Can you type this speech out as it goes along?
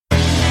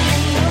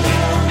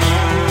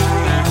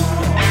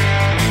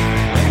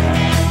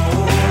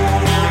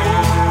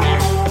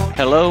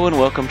Hello and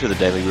welcome to the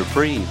Daily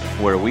Reprieve,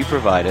 where we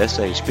provide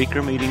essay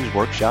speaker meetings,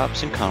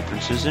 workshops, and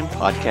conferences in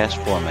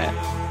podcast format.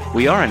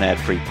 We are an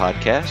ad-free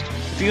podcast.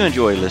 If you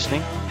enjoy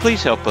listening,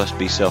 please help us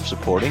be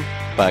self-supporting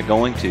by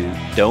going to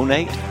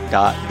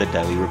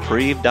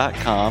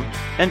donate.thedailyreprieve.com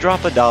and drop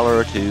 $1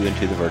 or $2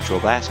 into the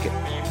virtual basket.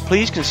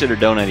 Please consider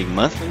donating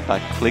monthly by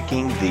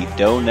clicking the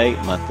Donate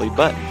Monthly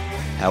button.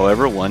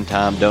 However,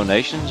 one-time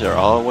donations are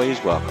always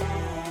welcome.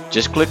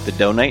 Just click the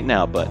Donate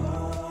Now button.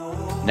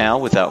 Now,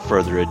 without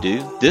further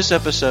ado, this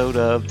episode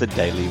of the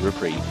Daily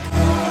Reprieve.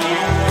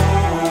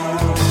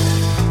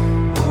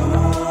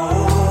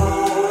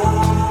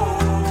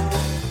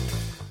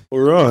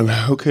 We're on.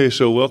 Okay,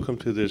 so welcome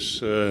to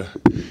this 8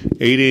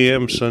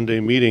 a.m.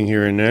 Sunday meeting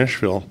here in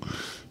Nashville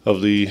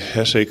of the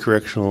SA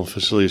Correctional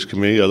Facilities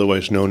Committee,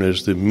 otherwise known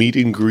as the Meet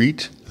and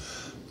Greet.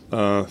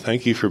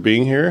 Thank you for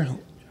being here.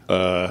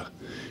 It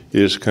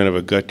is kind of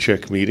a gut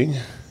check meeting.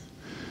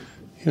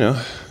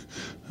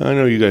 I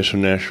know you guys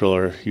from Nashville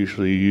are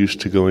usually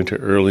used to going to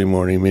early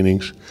morning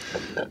meetings.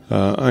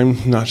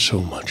 I'm not so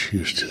much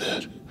used to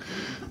that.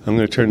 I'm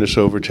going to turn this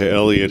over to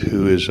Elliot,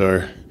 who is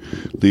our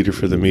leader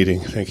for the meeting.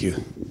 Thank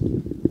you.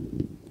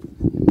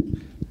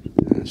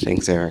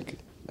 Thanks, Eric.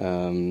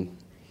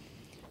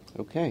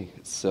 Okay,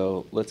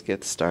 so let's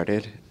get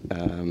started.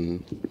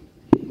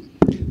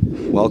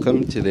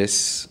 Welcome to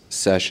this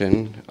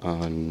session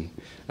on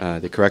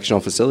the Correctional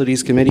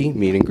Facilities Committee,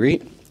 Meet and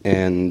Greet.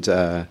 And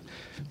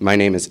my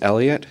name is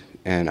Elliot,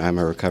 and I'm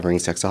a recovering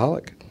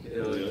sexaholic.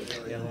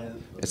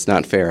 It's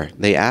not fair.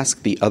 They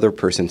ask the other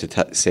person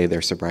to say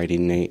their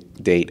sobriety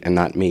date and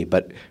not me.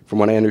 But from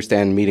what I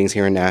understand, meetings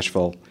here in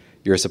Nashville,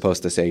 you're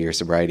supposed to say your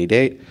sobriety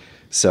date.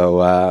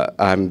 So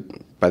I'm,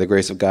 by the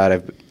grace of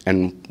God,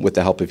 and with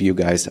the help of you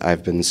guys,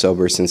 I've been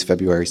sober since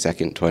February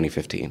 2nd,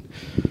 2015.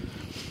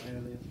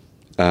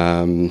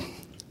 A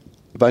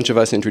bunch of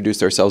us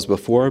introduced ourselves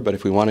before, but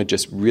if we want to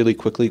just really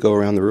quickly go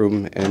around the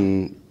room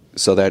and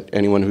so that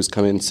anyone who's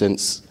come in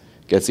since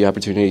gets the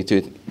opportunity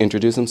to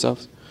introduce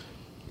themselves.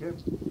 Okay.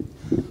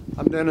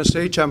 I'm Dennis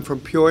H. I'm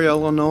from Peoria,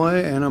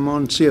 Illinois, and I'm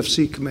on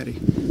CFC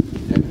committee.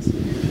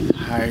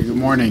 Hi, good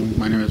morning.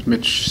 My name is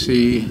Mitch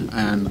C.,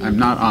 and I'm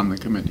not on the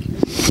committee.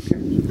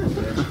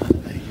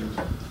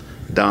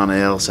 Don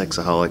L.,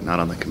 sexaholic,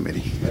 not on the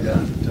committee.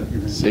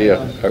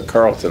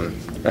 Carlton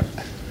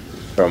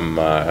from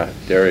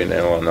Darien,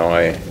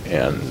 Illinois,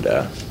 and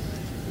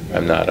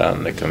I'm not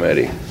on the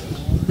committee.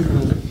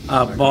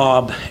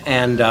 Bob,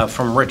 and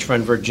from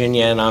Richmond,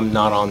 Virginia, and I'm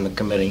not on the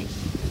committee.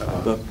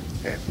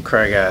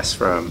 Craig S.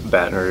 from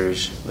Baton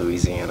Rouge,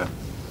 Louisiana.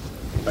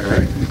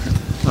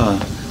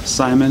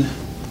 Simon,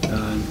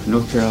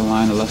 North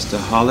Carolina,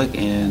 Lusteraholic,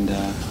 and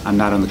I'm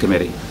not on the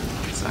committee.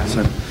 Hi,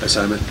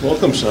 Simon.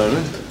 Welcome,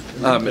 Simon.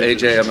 I'm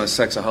AJ. I'm a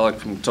sexaholic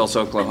from Tulsa,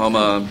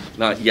 Oklahoma.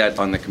 Not yet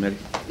on the committee.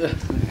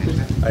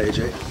 Hi,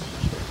 AJ.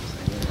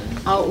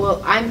 Oh,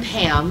 well, I'm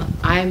Pam.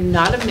 I'm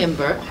not a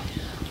member.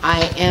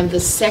 I am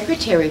the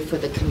secretary for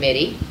the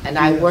committee, and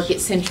I work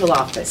at central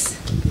office.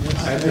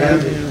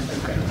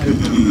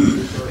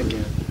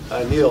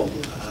 Neil,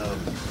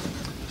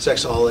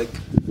 sexaholic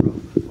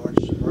from March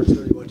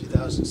 31,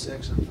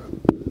 2006. I'm from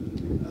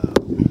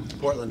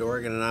Portland,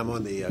 Oregon, and I'm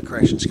on the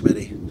corrections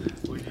committee.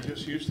 Will you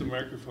just use the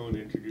microphone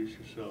to introduce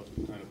yourself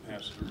and kind of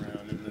pass it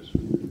around in this?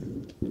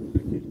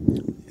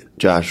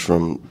 Josh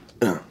from,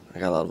 I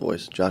got a lot of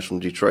voice. Josh from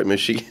Detroit,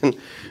 Michigan.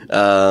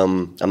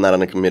 I'm not on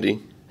the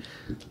committee.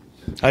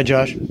 Hi,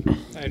 Josh.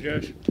 Hi,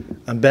 Josh.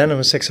 I'm Ben. I'm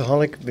a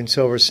sexaholic. Been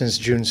sober since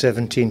June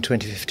 17,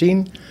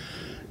 2015.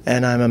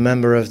 And I'm a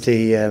member of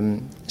the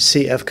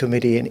CF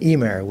committee in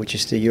EMER, which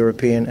is the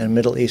European and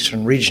Middle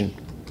Eastern region.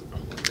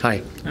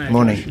 Hi.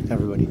 Morning, Josh.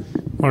 Everybody.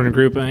 Morning,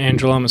 group.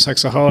 Angela, I'm a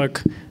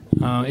sexaholic.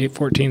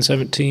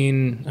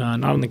 8/14/17,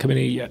 not on the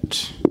committee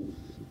yet.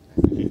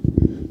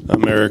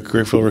 I'm Eric,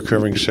 grateful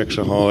recovering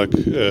sexaholic,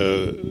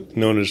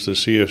 known as the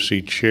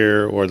CFC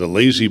chair, or the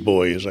lazy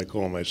boy, as I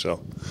call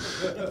myself.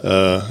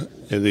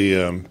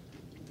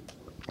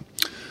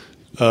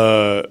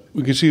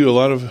 We can see a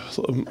lot of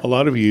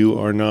you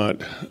are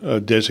not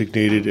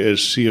designated as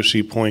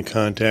CFC point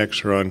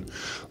contacts or on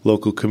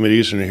local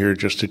committees, and are here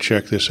just to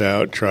check this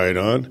out, try it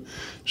on,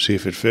 see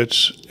if it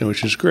fits,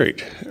 which is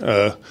great.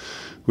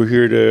 We're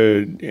here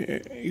to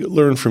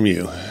learn from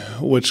you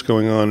what's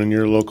going on in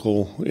your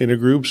local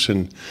intergroups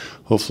and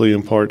hopefully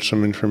impart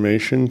some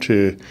information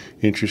to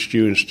interest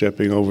you in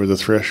stepping over the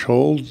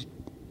threshold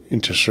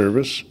into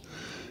service,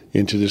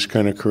 into this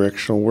kind of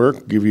correctional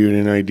work, give you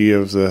an idea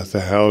of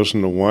the hows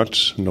and the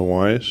whats and the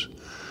whys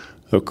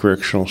of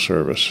correctional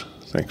service.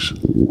 Thanks.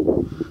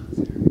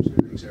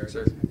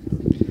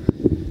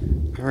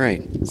 All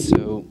right,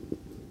 so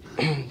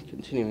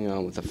continuing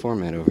on with the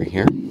format over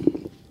here.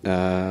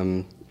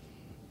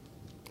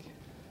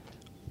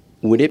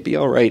 Would it be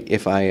all right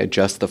if I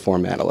adjust the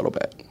format a little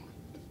bit?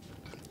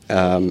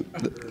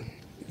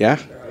 Yeah?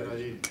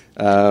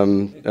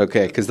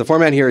 Okay, because the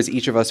format here is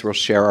each of us will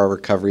share our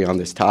recovery on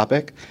this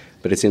topic,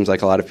 but it seems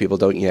like a lot of people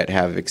don't yet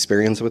have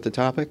experience with the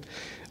topic.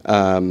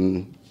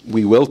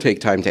 We will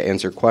take time to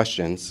answer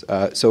questions.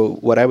 So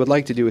what I would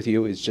like to do with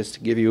you is just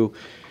to give you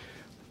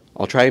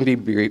I'll try and be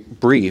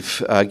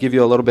brief, give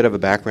you a little bit of a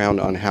background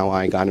on how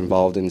I got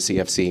involved in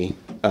CFC,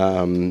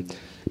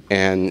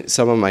 and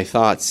some of my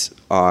thoughts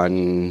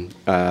on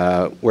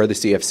where the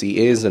CFC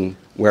is and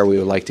where we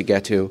would like to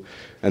get to,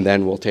 and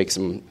then we'll take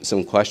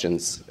some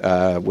questions,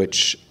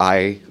 which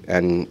I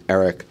and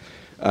Eric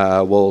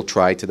will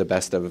try to the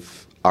best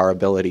of our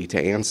ability to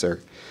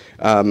answer.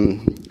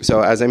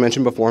 So as I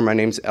mentioned before, my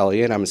name's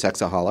Elliot. I'm a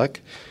sexaholic.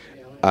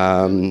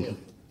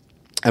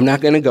 I'm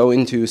not going to go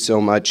into so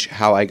much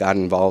how I got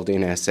involved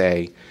in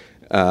SA.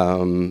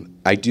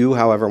 I do,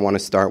 however, want to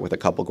start with a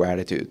couple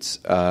gratitudes.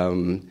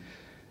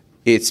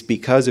 It's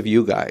because of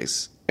you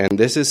guys, and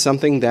this is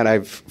something that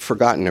I've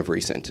forgotten of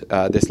recent.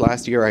 This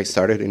last year, I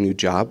started a new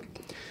job,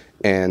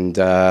 and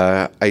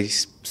I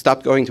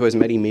stopped going to as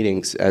many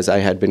meetings as I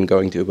had been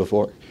going to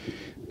before.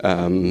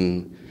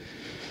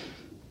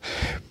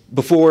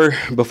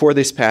 Before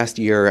this past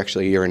year,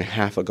 actually a year and a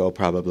half ago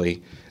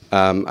probably,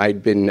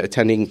 I'd been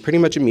attending pretty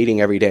much a meeting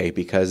every day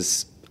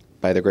because,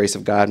 by the grace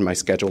of God, my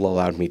schedule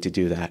allowed me to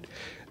do that.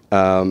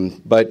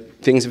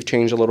 But things have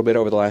changed a little bit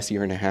over the last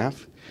year and a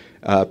half,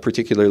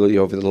 particularly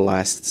over the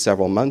last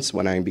several months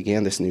when I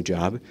began this new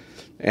job.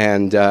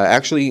 And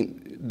actually,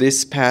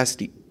 this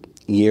past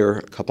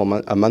year,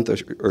 a month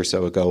or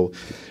so ago,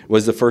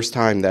 was the first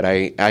time that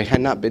I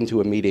had not been to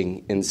a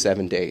meeting in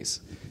 7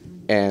 days.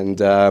 And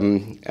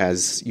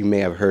as you may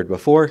have heard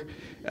before,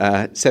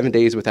 7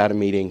 days without a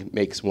meeting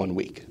makes 1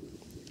 week.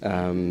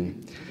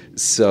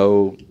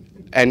 So,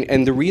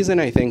 and the reason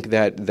I think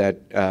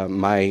that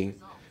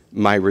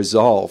my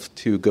resolve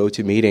to go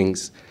to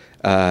meetings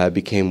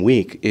became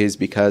weak is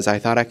because I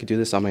thought I could do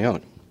this on my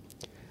own.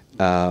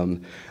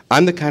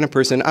 I'm the kind of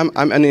person,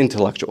 I'm an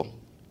intellectual.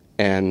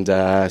 And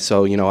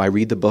so, I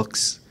read the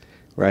books,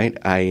 right?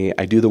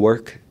 I do the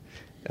work.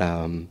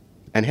 And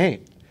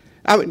hey,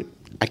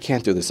 I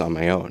can't do this on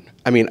my own.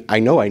 I mean, I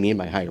know I need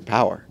my higher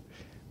power,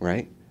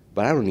 right?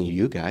 But I don't need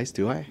you guys,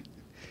 do I?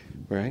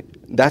 Right?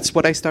 That's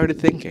what I started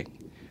thinking.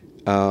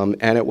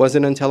 And it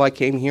wasn't until I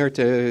came here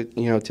to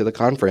the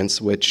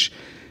conference, which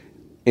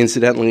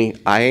incidentally,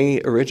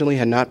 I originally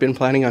had not been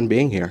planning on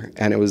being here.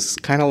 And it was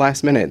kind of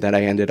last minute that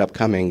I ended up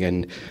coming,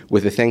 and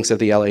with the thanks of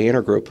the LA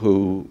Intergroup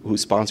who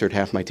sponsored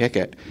half my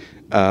ticket.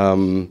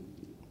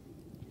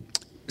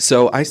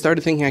 So I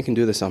started thinking I can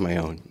do this on my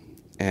own.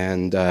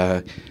 And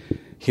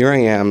here I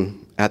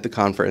am at the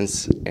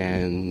conference,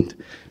 and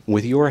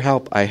with your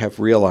help, I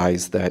have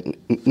realized that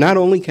not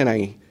only can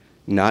I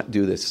not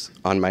do this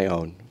on my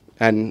own,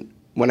 and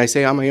when I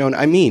say on my own,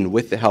 I mean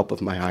with the help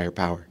of my higher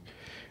power,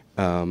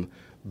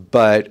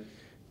 but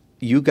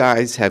you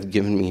guys have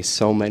given me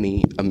so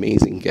many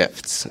amazing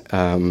gifts.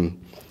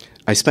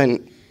 I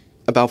spent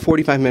about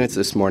 45 minutes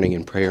this morning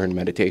in prayer and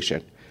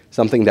meditation,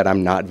 something that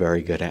I'm not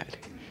very good at.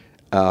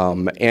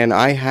 And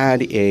I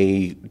had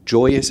a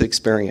joyous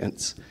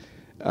experience.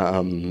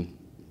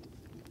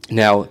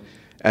 Now,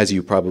 as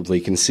you probably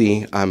can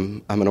see,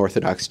 I'm an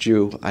Orthodox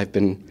Jew. I've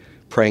been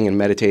praying and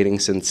meditating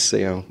since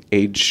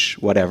age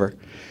whatever,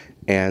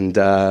 and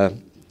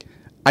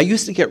I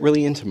used to get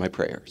really into my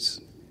prayers.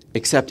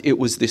 Except it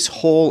was this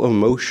whole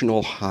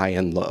emotional high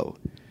and low.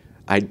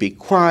 I'd be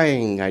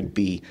crying. I'd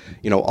be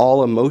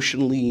all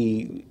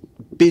emotionally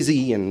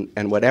busy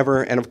and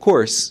whatever. And of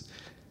course,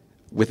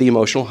 with the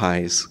emotional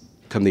highs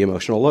come the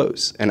emotional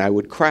lows, and I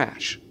would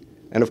crash.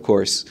 And of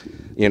course,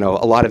 a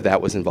lot of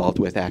that was involved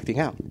with acting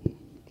out.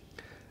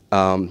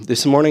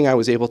 This morning I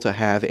was able to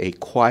have a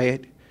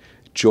quiet,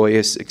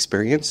 joyous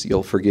experience.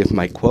 You'll forgive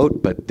my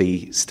quote, but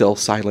the still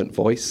silent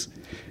voice.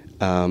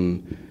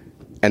 And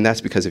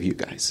that's because of you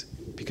guys.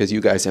 Because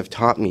you guys have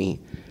taught me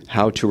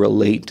how to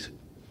relate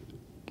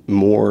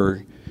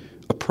more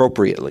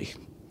appropriately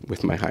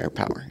with my higher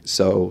power.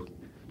 So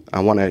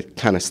I want to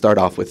kind of start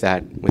off with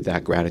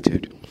that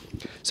gratitude.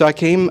 So I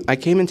came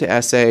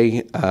into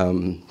SA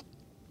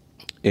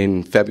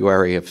in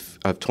February of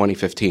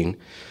 2015.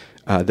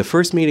 The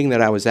first meeting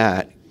that I was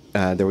at,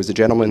 there was a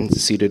gentleman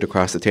seated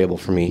across the table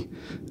from me.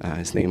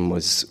 His name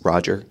was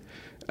Roger,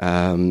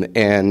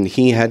 and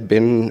he had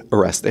been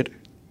arrested.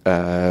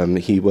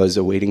 He was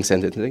awaiting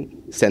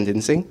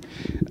sentencing.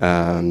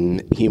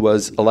 He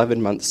was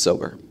 11 months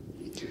sober.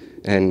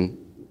 And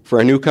for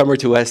a newcomer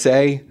to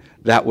SA,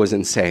 that was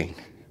insane.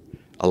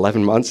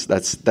 11 months,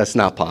 that's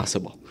not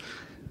possible.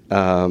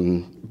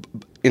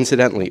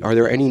 Incidentally, are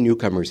there any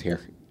newcomers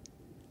here?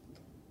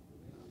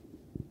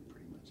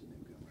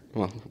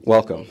 Well,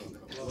 welcome.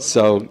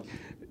 So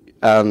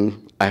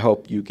I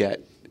hope you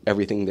get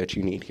everything that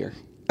you need here.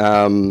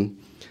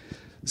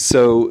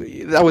 So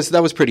that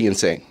was pretty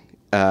insane.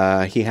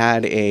 He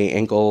had an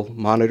ankle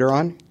monitor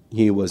on.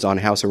 He was on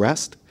house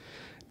arrest.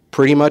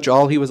 Pretty much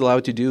all he was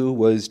allowed to do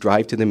was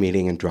drive to the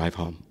meeting and drive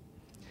home.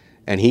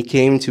 And he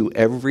came to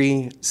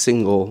every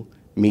single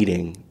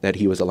meeting that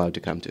he was allowed to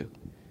come to.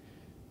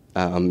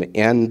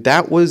 And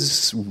that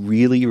was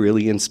really,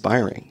 really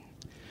inspiring.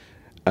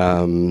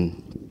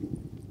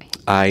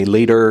 I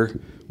later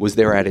was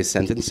there at his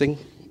sentencing.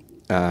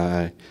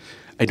 I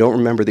don't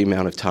remember the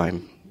amount of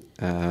time.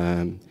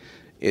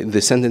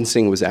 The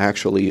sentencing was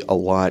actually a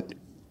lot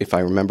if I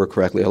remember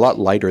correctly, a lot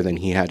lighter than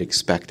he had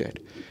expected.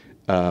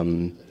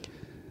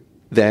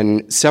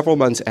 Then several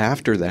months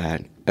after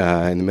that,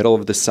 in the middle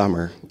of the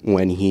summer,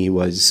 when he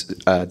was,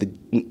 the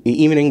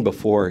evening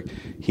before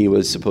he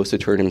was supposed to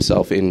turn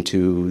himself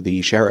into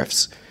the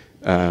sheriff's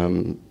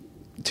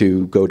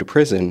to go to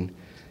prison,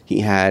 he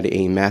had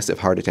a massive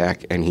heart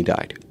attack and he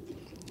died.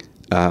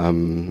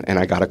 And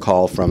I got a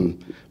call from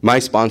my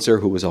sponsor,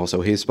 who was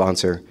also his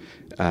sponsor,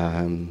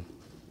 and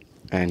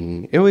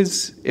it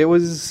was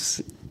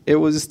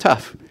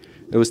tough.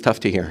 It was tough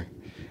to hear.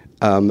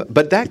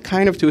 But that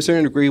kind of, to a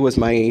certain degree, was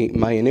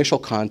my initial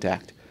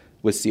contact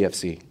with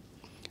CFC.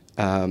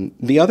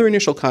 The other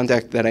initial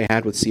contact that I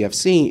had with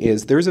CFC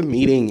is there's a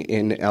meeting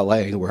in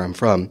LA, where I'm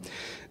from,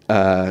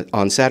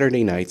 on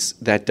Saturday nights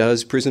that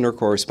does prisoner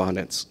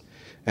correspondence.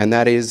 And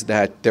that is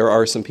that there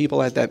are some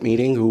people at that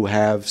meeting who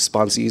have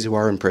sponsees who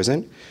are in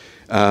prison.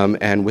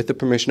 And with the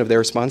permission of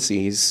their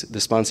sponsees, the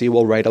sponsee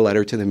will write a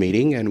letter to the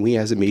meeting, and we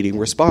as a meeting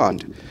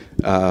respond.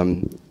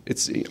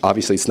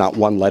 It's not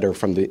one letter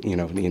from the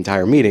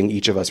entire meeting.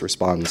 Each of us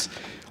responds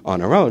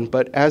on our own.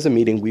 But as a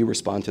meeting, we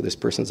respond to this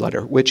person's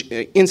letter, which,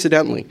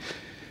 incidentally,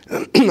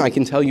 I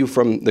can tell you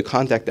from the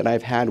contact that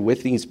I've had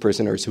with these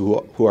prisoners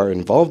who are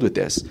involved with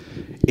this,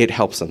 it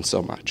helps them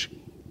so much.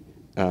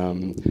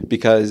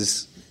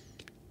 Because,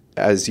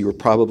 as you're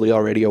probably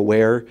already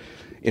aware,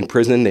 in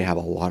prison they have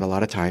a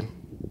lot of time,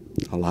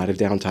 a lot of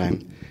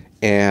downtime,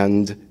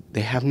 and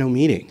they have no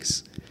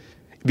meetings.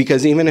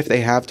 Because even if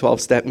they have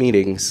 12-step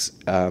meetings,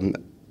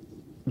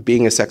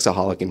 being a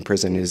sexaholic in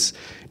prison is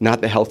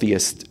not the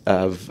healthiest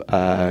of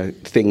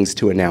things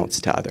to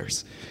announce to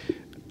others.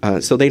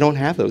 So they don't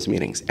have those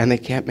meetings, and they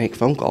can't make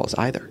phone calls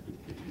either,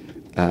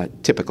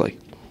 typically.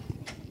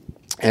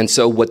 And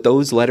so what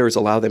those letters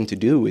allow them to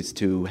do is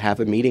to have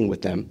a meeting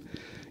with them.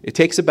 It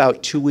takes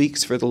about 2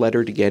 weeks for the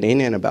letter to get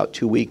in and about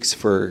 2 weeks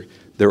for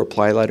the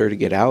reply letter to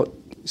get out,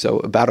 so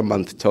about a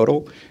month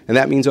total. And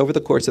that means over the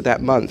course of that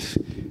month,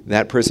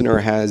 that prisoner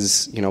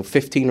has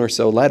 15 or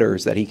so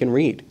letters that he can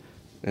read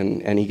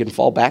and he can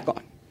fall back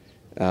on.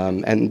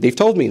 And they've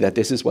told me that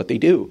this is what they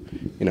do.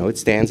 It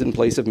stands in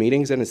place of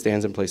meetings and it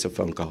stands in place of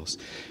phone calls.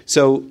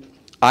 So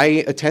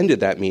I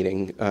attended that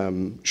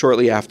meeting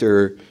shortly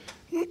after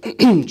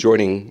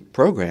joining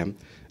program.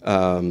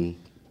 I'm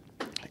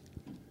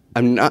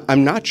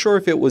not sure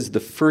if it was the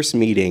first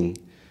meeting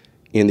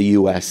in the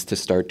U.S. to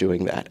start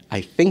doing that.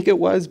 I think it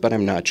was, but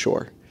I'm not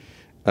sure.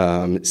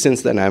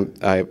 Since then,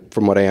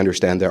 from what I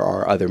understand, there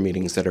are other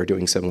meetings that are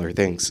doing similar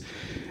things.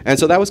 And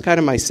so that was kind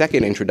of my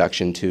second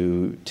introduction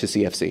to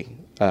CFC,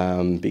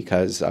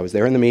 because I was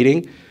there in the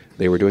meeting,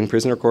 they were doing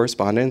prisoner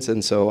correspondence,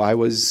 and so I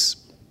was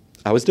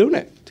doing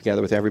it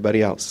together with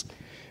everybody else.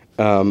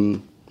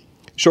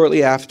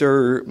 Shortly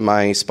after,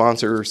 my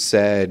sponsor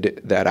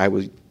said that I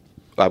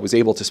was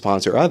able to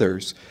sponsor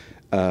others.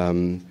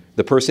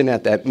 The person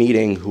at that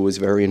meeting who was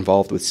very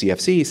involved with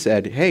CFC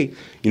said, hey,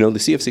 the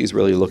CFC is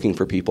really looking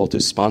for people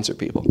to sponsor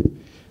people.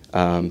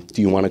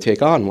 Do you want to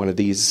take on one of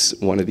these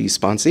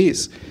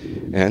sponsees?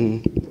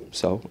 And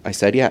so I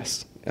said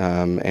yes.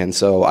 And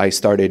so I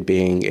started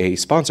being a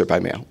sponsor by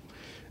mail.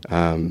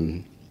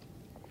 A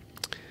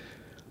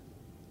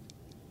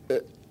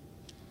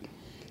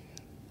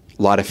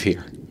lot of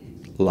fear.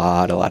 A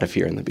lot of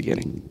fear in the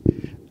beginning.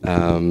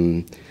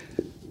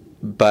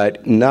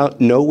 But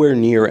nowhere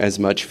near as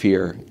much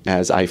fear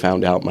as I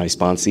found out my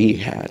sponsee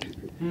had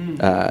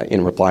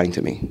in replying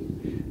to me.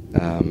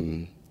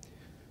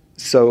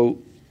 So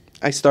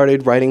I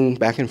started writing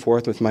back and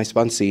forth with my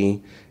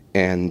sponsee,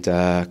 and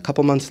a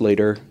couple months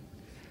later,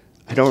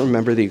 I don't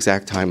remember the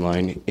exact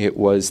timeline.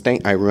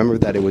 I remember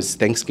that it was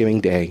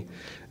Thanksgiving Day.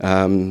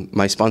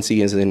 My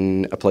sponsee is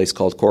in a place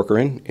called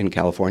Corcoran in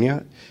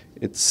California.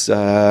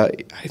 I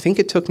think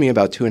it took me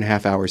about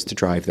 2.5 hours to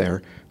drive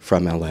there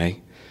from LA.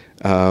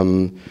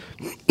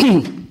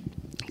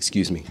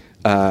 Excuse me.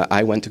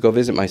 I went to go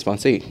visit my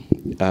sponsee.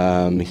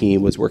 He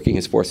was working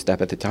his 4th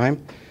step at the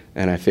time,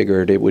 and I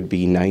figured it would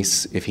be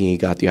nice if he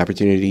got the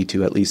opportunity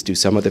to at least do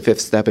some of the 5th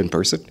step in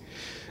person.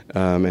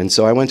 And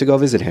so I went to go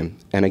visit him.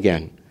 And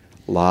again,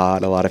 a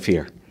lot of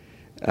fear.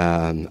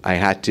 I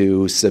had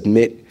to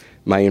submit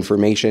my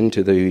information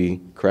to the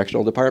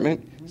correctional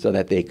department so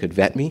that they could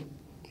vet me.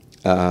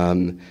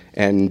 And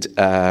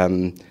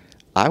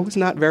I was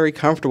not very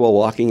comfortable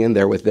walking in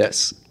there with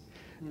this.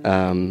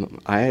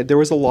 There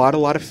was a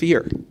lot of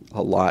fear,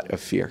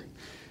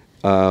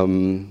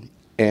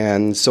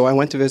 and so I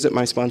went to visit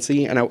my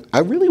sponsee, and I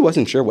really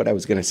wasn't sure what I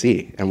was going to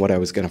see and what I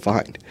was going to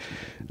find.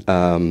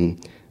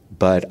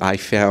 But I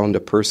found a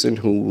person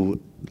who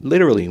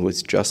literally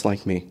was just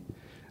like me.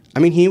 I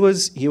mean, he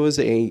was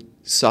a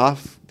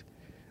soft,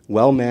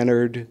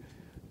 well-mannered,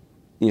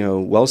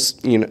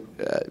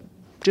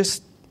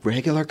 just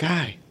regular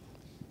guy,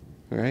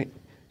 right?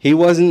 He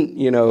wasn't,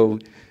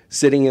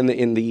 sitting in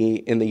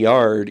the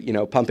yard,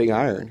 pumping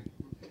iron.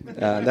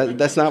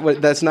 That's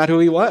not who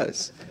he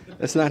was.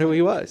 That's not who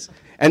he was.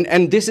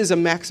 And this is a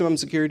maximum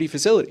security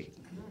facility.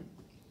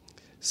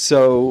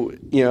 So,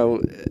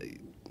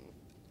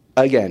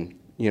 again,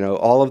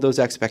 all of those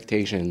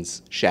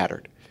expectations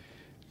shattered.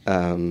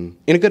 in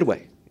a good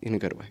way,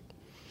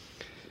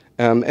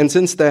 And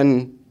since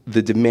then,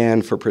 the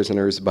demand for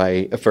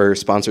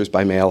sponsors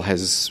by mail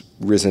has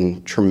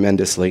risen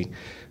tremendously,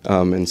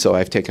 and so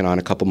I've taken on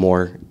a couple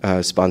more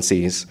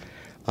sponsees.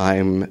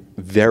 I'm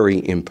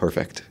very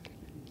imperfect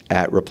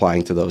at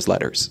replying to those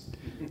letters.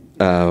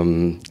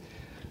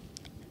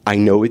 I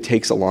know it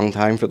takes a long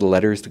time for the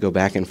letters to go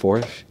back and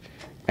forth,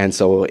 and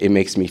so it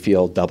makes me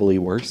feel doubly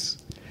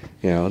worse,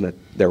 that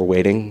they're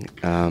waiting.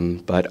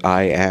 But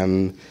I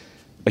am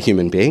a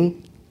human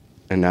being,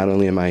 and not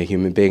only am I a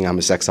human being, I'm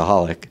a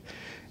sexaholic,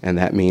 and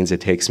that means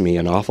it takes me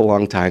an awful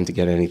long time to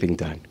get anything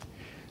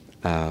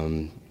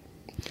done.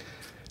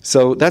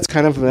 So that's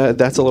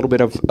that's a little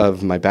bit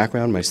of my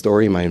background, my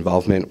story, my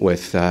involvement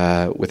with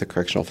the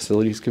Correctional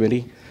Facilities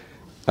Committee.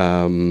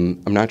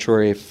 I'm not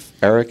sure if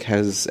Eric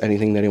has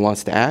anything that he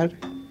wants to add.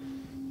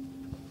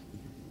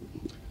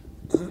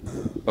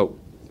 Oh,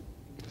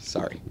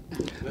 sorry.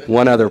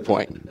 One other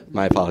point.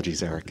 My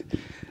apologies, Eric.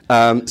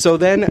 So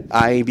then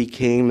I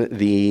became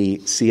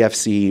the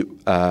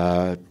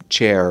CFC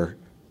chair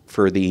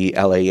for the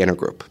LA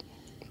Intergroup.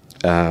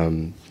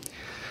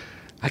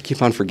 I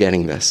keep on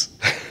forgetting this.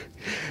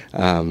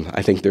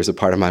 I think there's a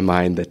part of my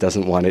mind that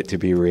doesn't want it to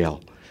be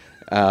real.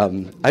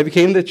 I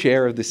became the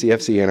chair of the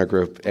CFC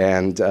Intergroup,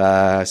 and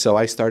so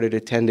I started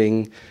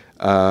attending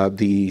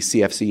the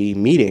CFC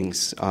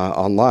meetings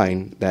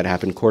online that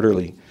happen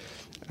quarterly.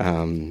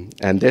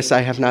 And this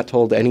I have not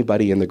told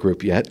anybody in the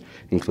group yet,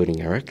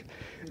 including Eric.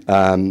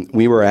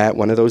 We were at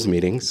one of those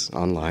meetings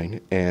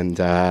online, and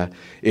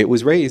it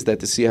was raised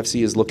that the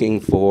CFC is looking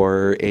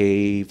for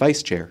a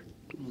vice chair.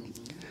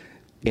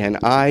 And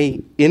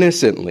I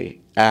innocently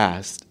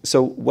asked,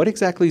 so what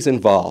exactly is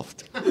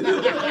involved?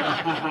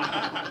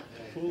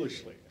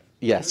 Foolishly.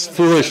 Yes,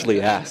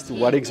 foolishly asked,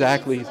 what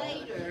exactly?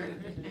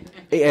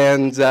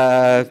 And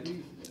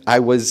I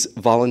was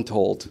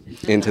voluntold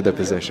into the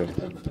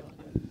position.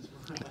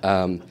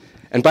 And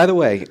by the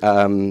way,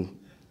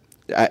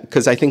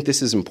 because I think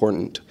this is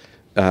important,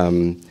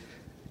 a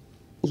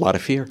lot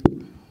of fear.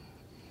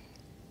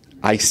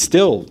 I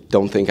still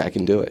don't think I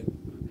can do it.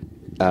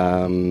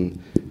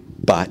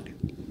 But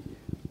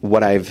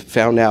what I've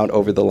found out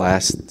over the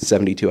last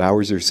 72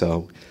 hours or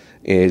so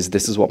is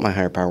this is what my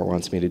higher power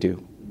wants me to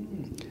do.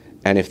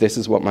 And if this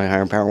is what my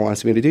higher power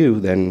wants me to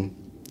do, then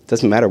it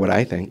doesn't matter what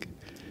I think.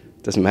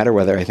 It doesn't matter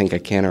whether I think I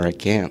can or I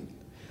can't.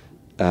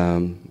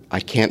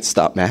 I can't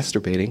stop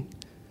masturbating.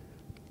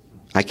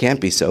 I can't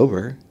be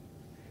sober,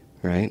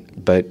 right?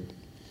 But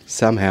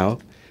somehow,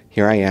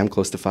 here I am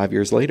close to 5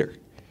 years later.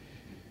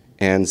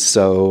 And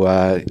so,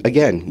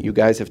 again, you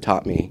guys have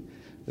taught me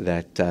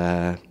that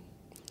the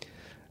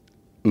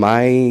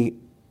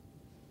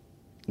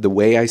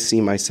way I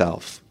see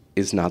myself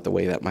is not the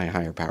way that my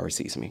higher power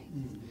sees me.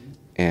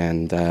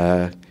 And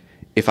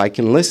if I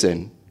can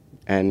listen,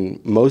 and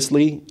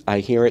mostly I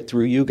hear it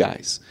through you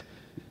guys.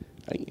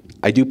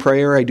 I do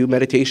prayer, I do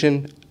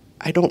meditation.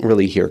 I don't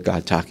really hear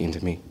God talking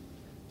to me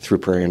through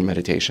prayer and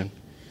meditation.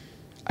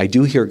 I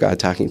do hear God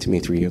talking to me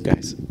through you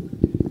guys.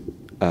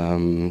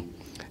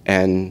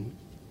 And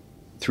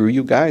through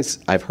you guys,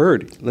 I've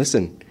heard,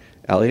 listen,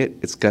 Elliot,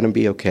 it's going to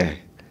be okay.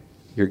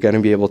 You're going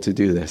to be able to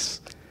do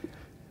this.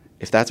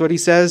 If that's what he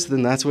says,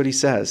 then that's what he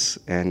says.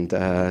 And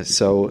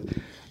so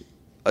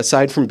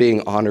aside from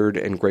being honored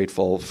and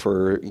grateful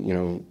for,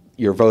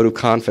 your vote of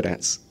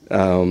confidence,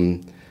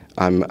 I'm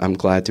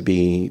glad to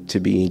be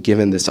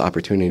given this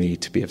opportunity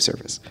to be of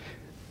service.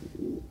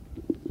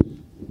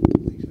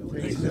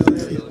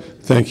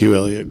 Thank you,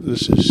 Elliot.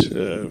 This is,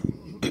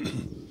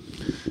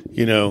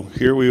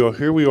 here we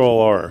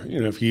all are.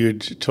 If you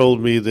had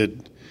told me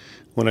that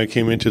when I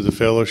came into the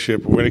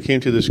fellowship, or when I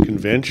came to this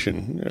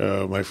convention,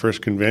 my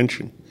first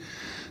convention,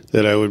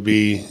 that I would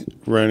be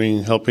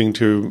helping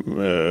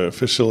to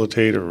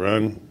facilitate or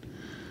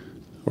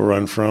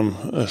run from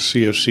a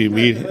CFC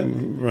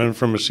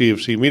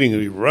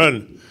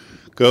meeting,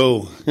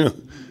 go,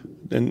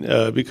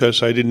 and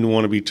because I didn't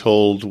want to be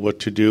told what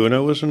to do, and I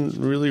wasn't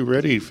really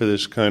ready for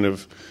this kind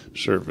of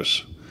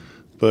service.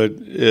 But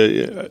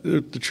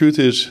the truth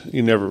is,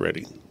 you're never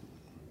ready.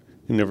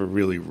 You're never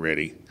really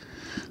ready.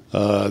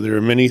 There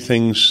are many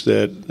things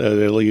that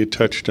Elliot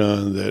touched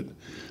on that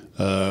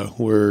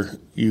where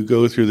you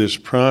go through this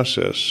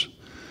process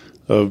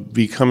of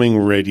becoming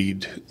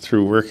readied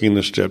through working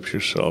the steps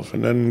yourself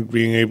and then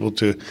being able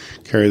to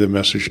carry the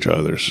message to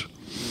others.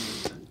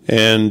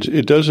 And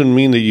it doesn't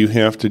mean that you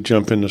have to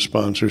jump into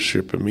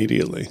sponsorship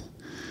immediately.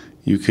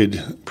 You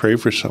could pray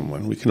for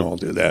someone. We can all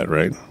do that,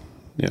 right?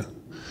 Yeah.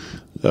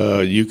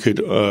 You could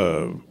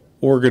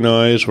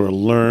organize or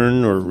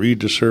learn or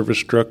read the service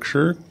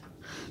structure.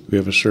 We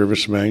have a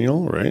service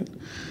manual, right?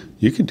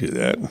 You can do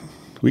that.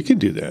 We can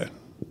do that.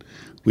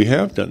 We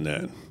have done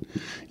that.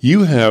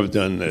 You have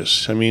done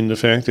this. I mean, the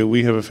fact that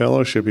we have a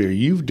fellowship here,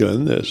 you've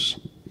done this.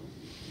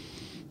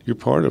 You're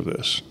part of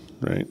this,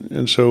 right?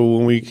 And so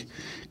when we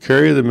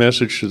carry the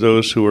message to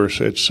those who are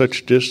at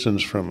such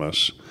distance from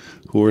us,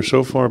 who are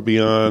so far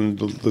beyond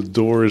the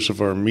doors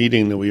of our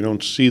meeting that we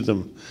don't see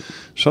them,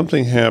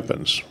 something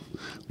happens.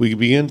 we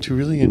begin to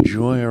really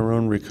enjoy our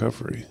own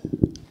recovery.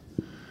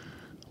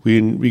 We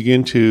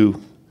begin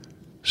to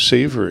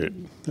savor it,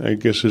 I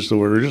guess is the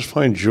word, or just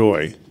find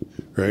joy,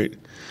 right?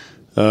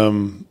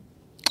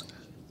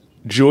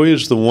 Joy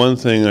is the one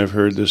thing I've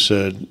heard this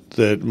said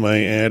that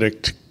my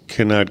addict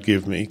cannot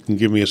give me. It can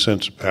give me a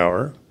sense of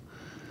power,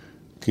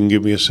 can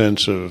give me a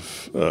sense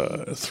of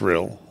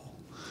thrill,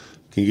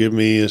 can give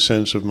me a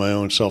sense of my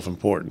own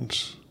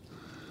self-importance,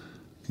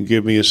 can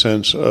give me a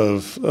sense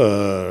of,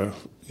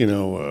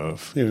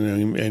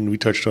 and we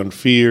touched on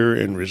fear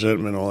and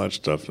resentment, all that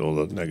stuff, all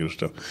the negative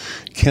stuff.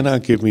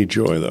 Cannot give me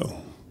joy,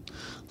 though.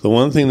 The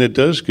one thing that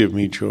does give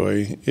me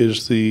joy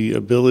is the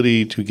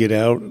ability to get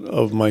out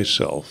of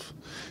myself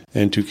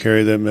and to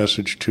carry that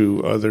message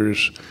to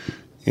others.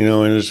 And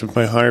as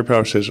my higher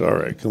power says, all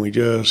right, can we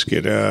just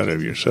get out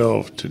of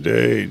yourself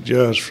today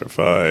just for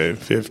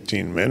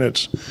 15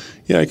 minutes?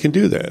 Yeah, I can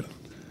do that.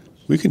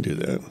 We can do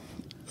that.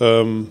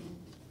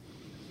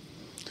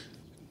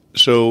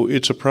 So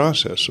it's a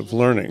process of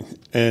learning.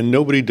 And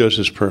nobody does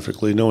this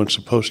perfectly. No one's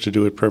supposed to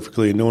do it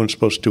perfectly, and no one's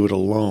supposed to do it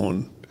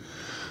alone.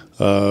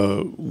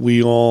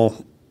 We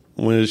all,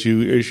 as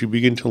you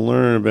begin to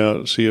learn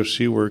about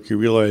CFC work, you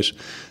realize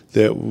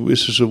that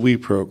this is a we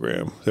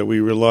program, that we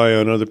rely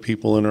on other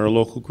people in our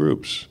local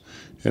groups,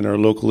 in our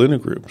local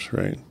intergroups,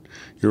 right?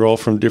 You're all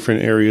from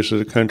different areas of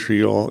the country.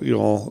 You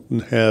all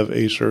have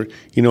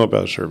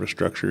about service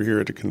structure here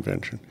at the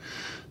convention.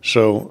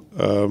 So,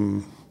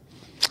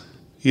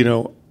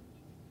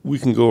 we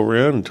can go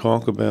around and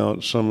talk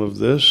about some of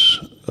this,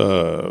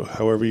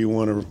 however you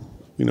want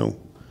to,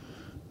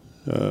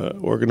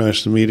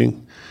 organize the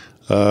meeting.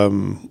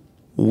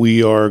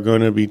 We are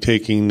going to be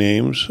taking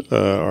names.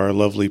 Our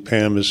lovely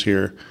Pam is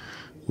here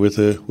with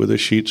a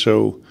sheet.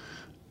 So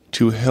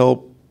to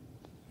help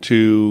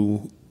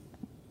to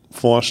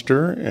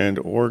foster and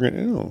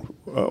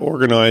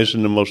organize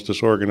in the most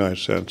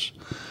disorganized sense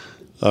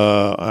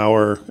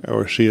our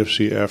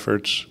CFC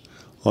efforts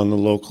on the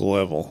local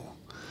level.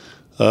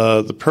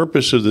 The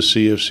purpose of the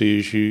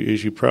CFC,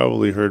 as you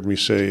probably heard me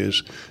say,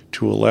 is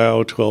to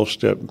allow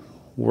 12-step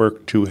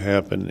work to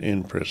happen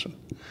in prison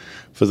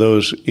for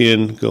those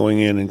going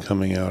in and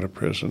coming out of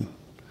prison.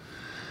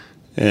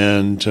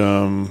 And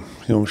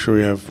I'm sure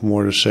we have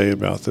more to say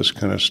about this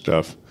kind of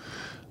stuff.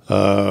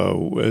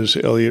 As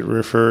Elliot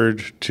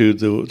referred to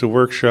the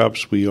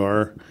workshops, we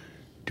are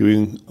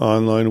doing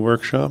online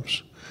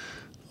workshops.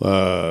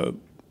 This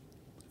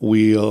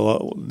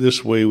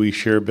way we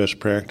share best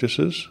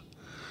practices.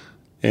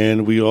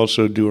 And we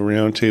also do a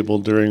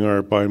roundtable during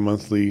our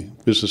bi-monthly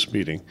business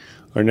meeting.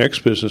 Our next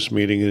business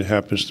meeting, it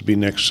happens to be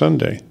next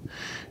Sunday.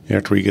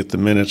 After we get the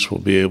minutes,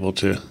 we'll be able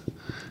to.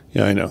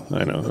 Yeah, I know.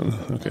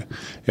 Okay.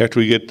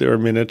 After we get our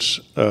minutes,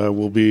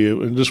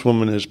 this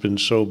woman has been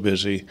so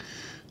busy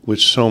with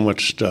so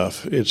much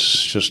stuff.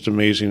 It's just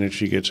amazing that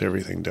she gets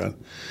everything done.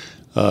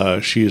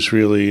 She is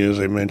really, as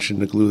I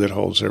mentioned, the glue that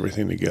holds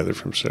everything together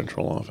from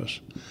central office.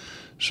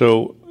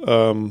 So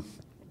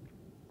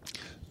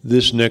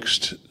this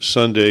next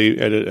Sunday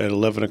at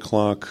 11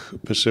 o'clock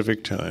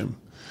Pacific time.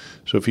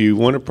 So if you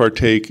want to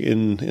partake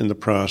in the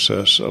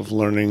process of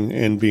learning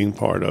and being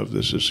part of,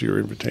 this is your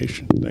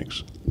invitation.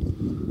 Thanks.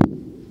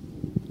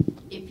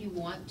 If you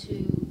want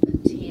to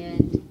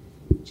attend,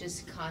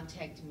 just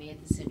contact me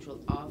at the central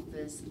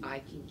office.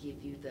 I can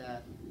give you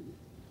the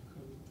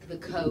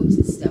codes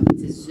and stuff.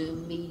 It's a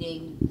Zoom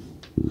meeting,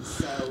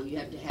 so you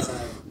have to have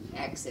an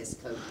access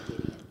code to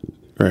get in.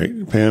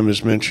 Right. Pam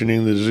is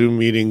mentioning the Zoom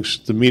meetings.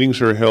 The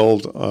meetings are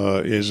held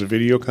as a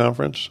video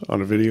conference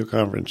on a video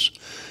conference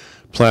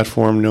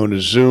platform known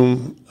as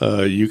Zoom.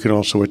 You can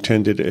also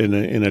attend it in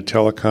a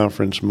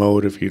teleconference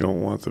mode if you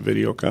don't want the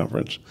video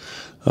conference.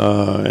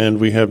 And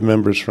we have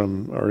members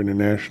from our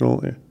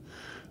international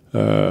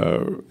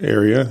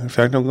area. In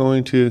fact, I'm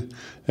going to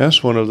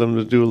ask one of them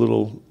to do a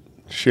little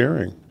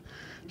sharing,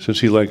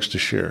 since he likes to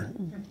share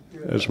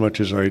as much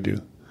as I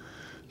do.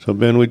 So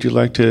Ben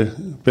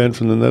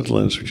from the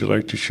Netherlands, would you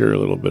like to share a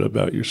little bit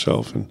about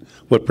yourself and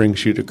what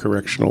brings you to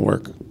correctional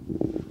work?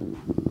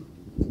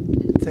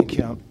 Thank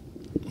you.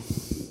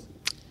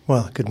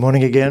 Well, good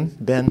morning again.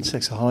 Ben,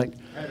 sexaholic.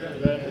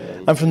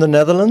 I'm from the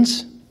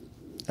Netherlands.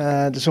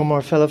 There's one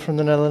more fellow from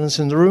the Netherlands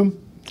in the room.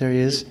 There he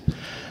is.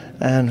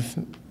 And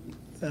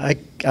I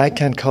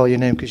can't call your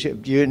name because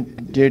you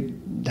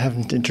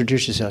haven't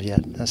introduced yourself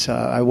yet. So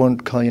I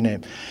won't call your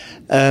name.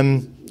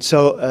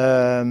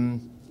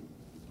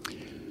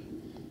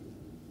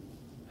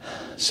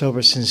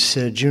 Sober since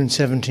June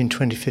 17,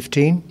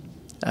 2015.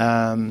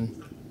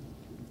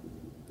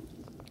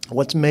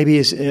 What maybe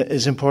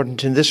is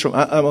important in this room,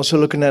 I'm also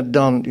looking at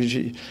Don.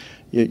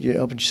 You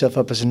opened yourself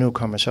up as a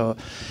newcomer, so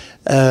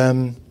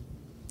I'm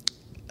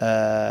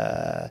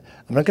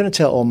not going to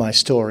tell all my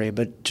story,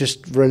 but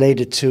just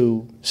related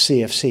to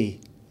CFC,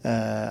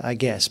 I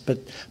guess. But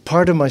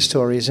part of my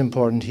story is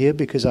important here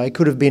because I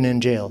could have been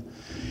in jail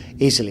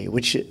easily,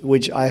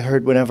 which I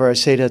heard whenever I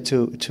say that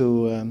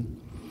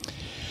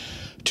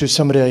to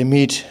somebody I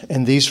meet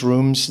in these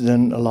rooms,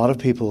 then a lot of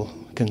people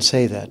can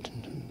say that.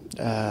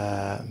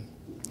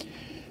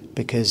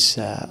 because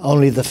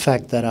only the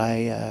fact that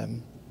I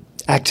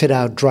acted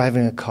out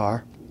driving a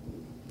car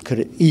could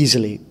have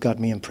easily got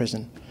me in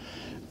prison.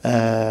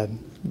 But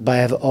I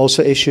have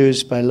also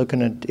issues by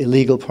looking at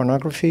illegal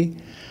pornography,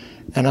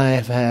 and I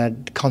have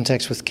had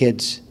contacts with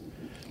kids.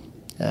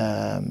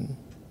 So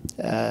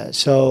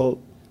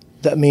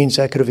that means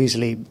I could have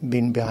easily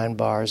been behind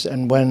bars.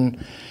 And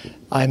when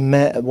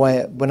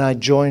I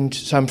joined,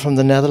 so I'm from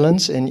the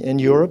Netherlands in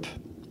Europe,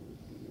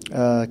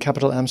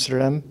 capital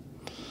Amsterdam.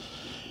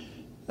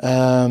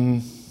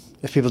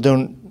 If people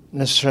don't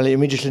necessarily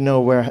immediately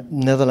know where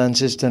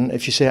Netherlands is, then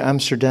if you say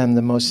Amsterdam,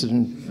 then most of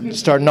them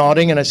start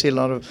nodding, and I see a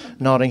lot of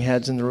nodding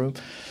heads in the room.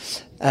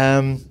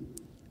 And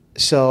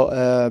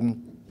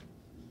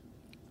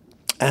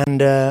I'm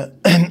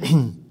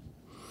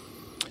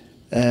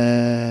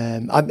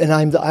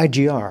the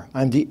IGR.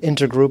 I'm the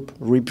intergroup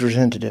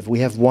representative. We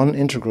have one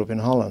intergroup in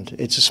Holland.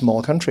 It's a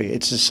small country.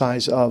 It's the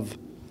size of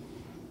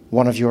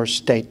one of your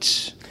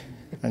states,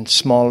 and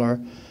smaller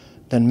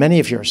than many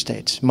of your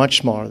states, much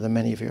smaller than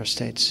many of your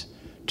states,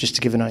 just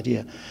to give an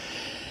idea.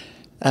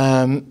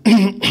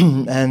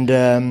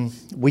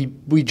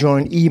 We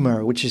joined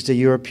EMER, which is the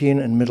European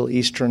and Middle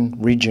Eastern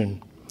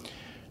region.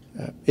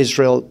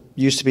 Israel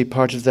used to be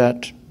part of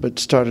that, but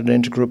started an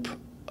intergroup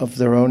of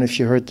their own. If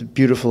you heard the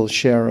beautiful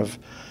share of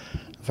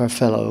our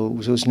fellow,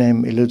 whose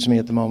name eludes me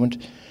at the moment.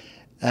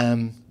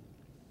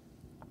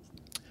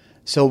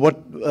 So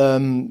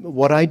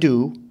what I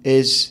do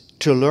is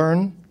to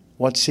learn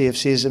what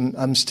CFC is.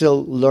 I'm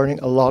still learning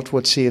a lot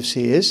what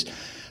CFC is,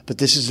 but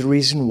this is the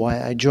reason why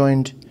I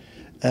joined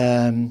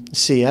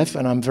CF,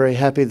 and I'm very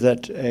happy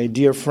that a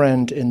dear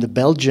friend in the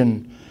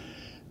Belgian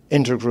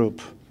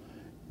intergroup,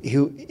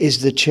 who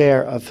is the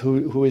chair of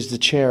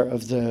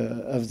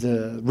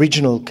the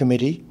regional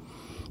committee,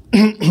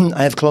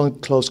 I have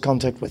close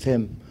contact with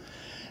him,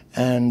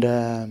 and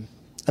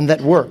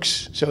that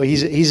works. So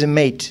he's a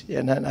mate,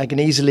 and I can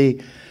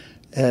easily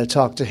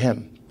talk to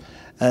him.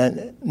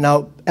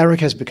 Now Eric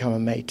has become a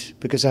mate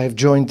because I have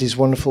joined these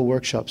wonderful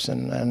workshops,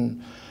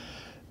 and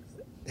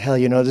hell,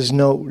 there's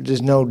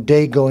no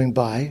day going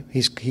by.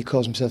 He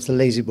calls himself the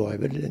lazy boy,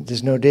 but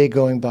there's no day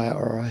going by,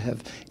 or I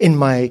have in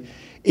my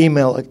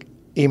email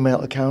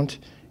account,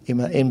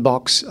 email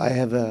inbox, I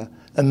have a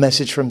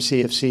message from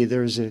CFC.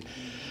 There's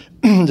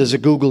a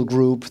Google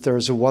group,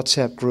 there's a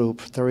WhatsApp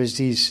group, there is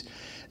these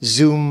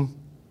Zoom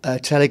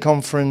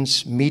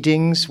teleconference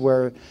meetings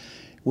where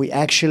we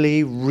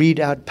actually read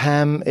out.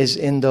 Pam is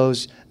in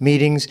those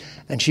meetings,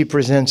 and she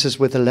presents us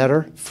with a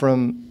letter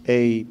from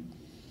a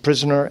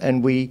prisoner,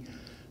 and we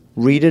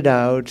read it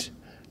out,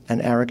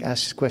 and Eric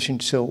asks a question.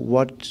 So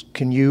what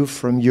can you,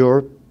 from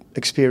your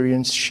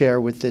experience,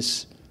 share with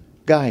this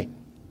guy?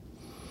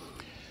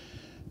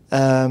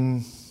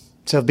 So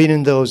I've been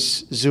in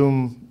those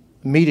Zoom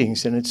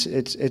meetings, and it's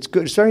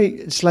good.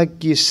 It's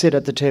like you sit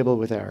at the table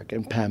with Eric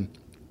and Pam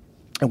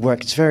at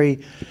work. It's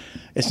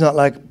not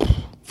like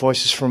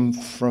voices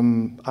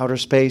from outer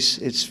space.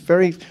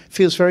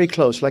 Feels very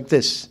close, like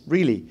this,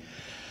 really.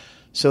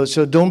 So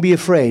don't be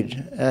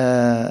afraid.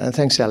 And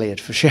thanks, Elliot,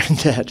 for sharing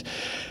that.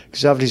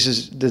 Because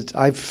obviously that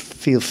I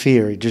feel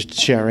fear just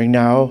sharing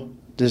now.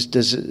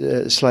 There's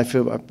a slight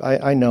fear.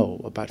 I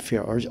know about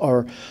fear,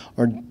 or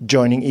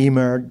joining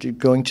EMER,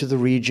 going to the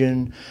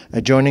region,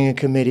 joining a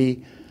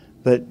committee,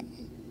 but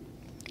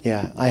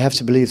yeah, I have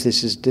to believe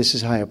this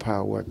is higher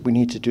power work. I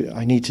need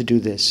to do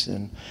this,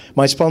 and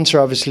my sponsor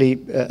obviously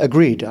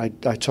agreed. I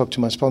talked to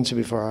my sponsor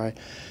before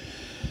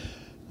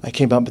I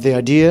came up with the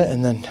idea,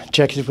 and then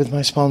checked it with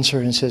my sponsor,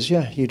 and says,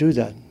 yeah, you do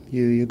that.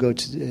 You go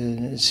to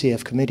the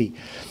CF committee.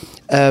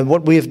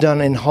 What we have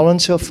done in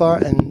Holland so far,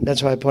 and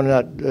that's why I pointed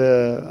out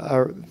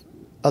our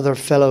other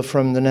fellow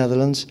from the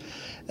Netherlands,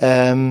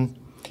 as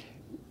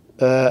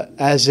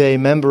a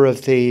member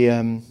of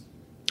the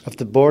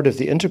board of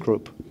the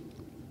intergroup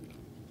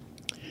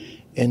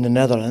in the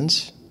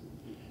Netherlands,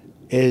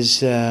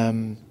 is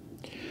I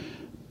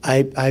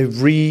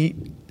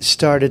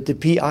restarted the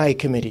PI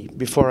committee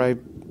before I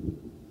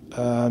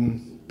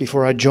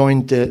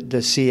joined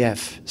the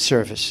CF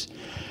service.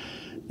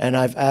 And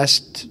I've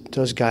asked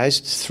those guys,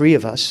 3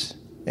 of us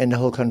in the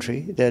whole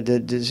country,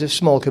 there's a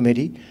small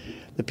committee,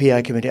 the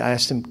PI committee, I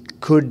asked them,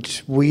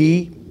 could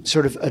we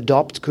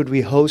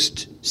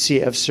host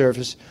CF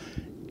service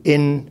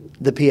in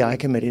the PI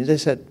committee? And they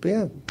said,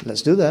 yeah,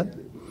 let's do that.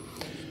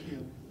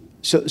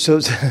 So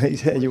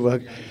you're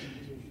welcome.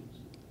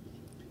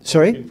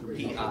 Sorry?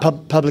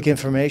 Public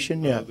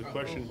information, yeah. The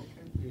question,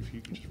 if you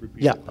could just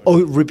repeat. Yeah.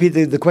 Oh, repeat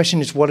the question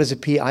is, what is a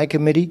PI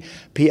committee?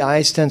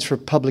 PI stands for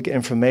public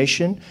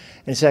information,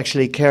 and it's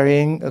actually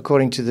carrying,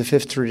 according to the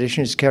 5th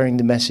tradition, it's carrying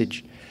the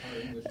message.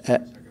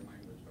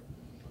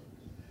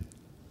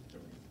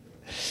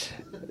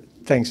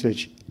 Thanks,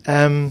 Rich.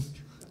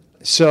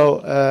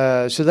 So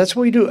that's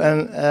what we do.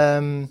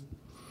 And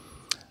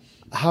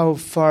how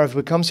far have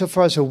we come so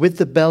far? So with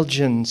the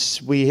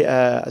Belgians,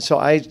 so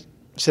I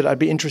said I'd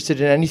be interested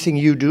in anything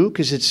you do,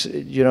 because it's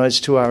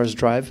 2 hours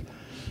drive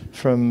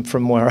from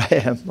where I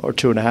am, or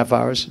 2.5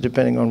 hours,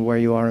 depending on where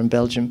you are in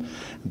Belgium.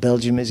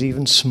 Belgium is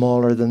even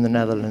smaller than the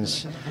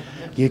Netherlands.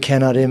 You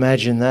cannot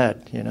imagine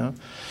that, you know.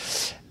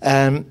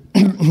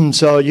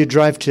 So you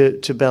drive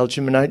to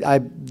Belgium, and I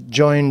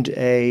joined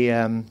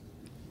I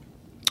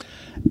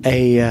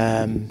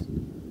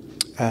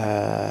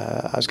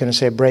was going to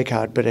say a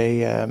breakout, but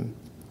an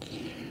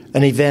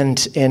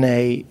event in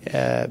a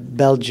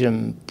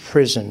Belgian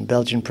prison,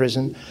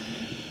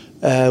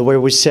 where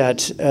we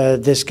sat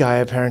this guy,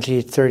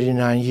 apparently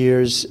 39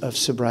 years of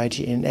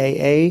sobriety in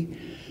AA,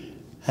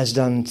 has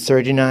done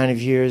 39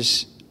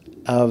 years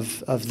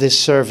of this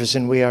service,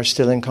 and we are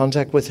still in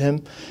contact with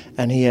him.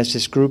 And he has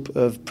this group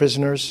of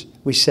prisoners.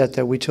 We sat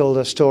there, we told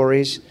our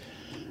stories,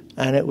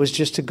 and it was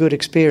just a good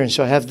experience.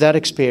 So I have that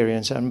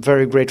experience. I'm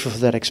very grateful for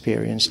that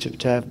experience,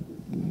 to have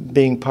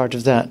being part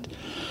of that.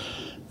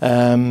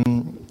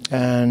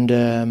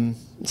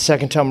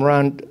 Second time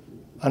around,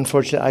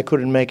 unfortunately, I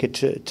couldn't make it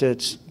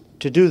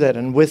to do that.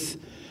 And with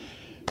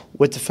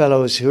the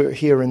fellows who are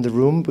here in the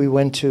room, we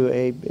went to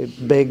a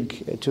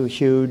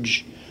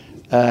huge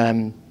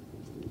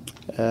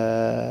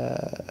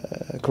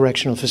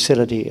correctional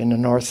facility in the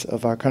north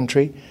of our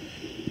country.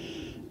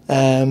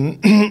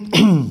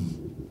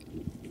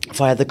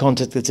 Via the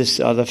contact that this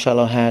other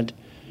fellow had,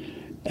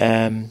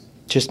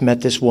 just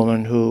met this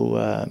woman who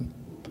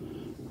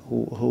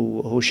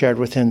shared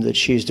with him that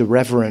she's the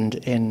reverend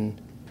in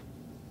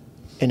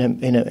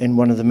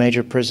one of the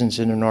major prisons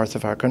in the north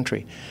of our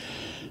country.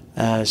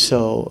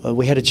 So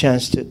we had a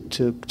chance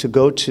to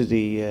go to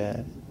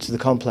the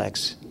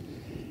complex,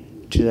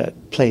 to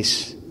that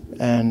place,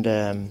 and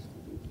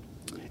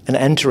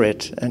enter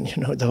it. And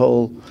you know, the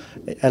whole,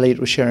 Elliot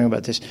was sharing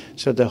about this.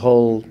 So the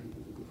whole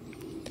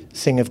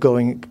thing of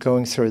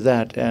going through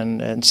that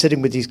and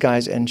sitting with these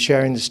guys and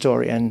sharing the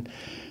story and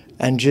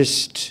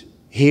just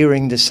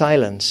hearing the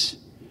silence.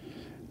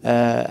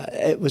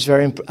 I was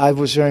very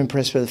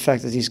impressed by the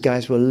fact that these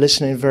guys were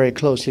listening very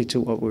closely to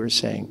what we were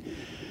saying,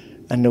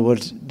 and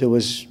there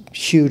was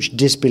huge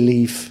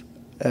disbelief.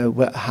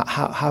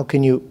 How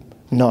can you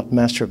not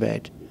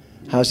masturbate?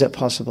 How is that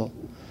possible?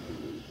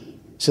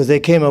 So they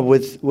came up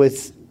with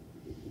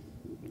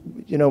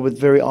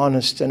very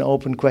honest and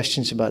open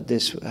questions about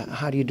this.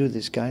 How do you do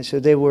this, guys? So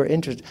they were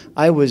interested.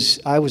 I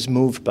was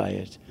moved by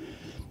it,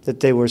 that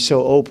they were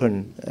so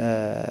open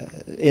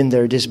in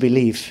their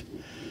disbelief.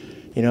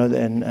 You know,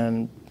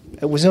 and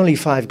it was only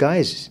 5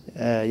 guys.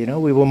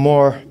 We were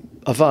more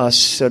of us,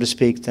 so to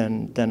speak,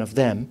 than of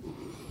them.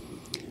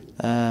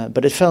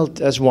 But it felt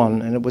as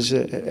one, and it was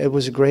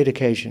a great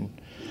occasion.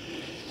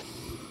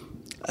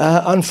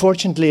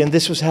 Unfortunately, and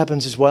this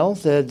happens as well,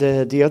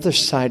 the other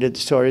side of the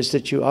story is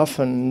that you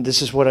often,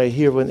 this is what I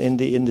hear in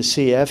the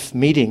CF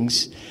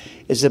meetings,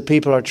 is that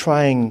people are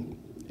trying,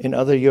 in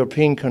other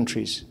European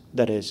countries,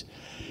 that is,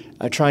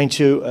 are trying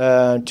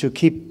to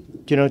keep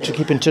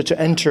in touch,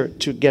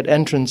 to get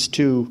entrance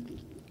to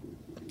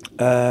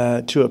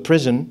a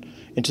prison,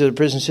 into the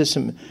prison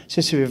system,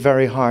 seems to be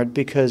very hard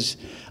because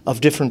of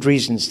different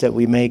reasons that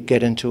we may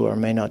get into or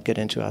may not get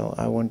into.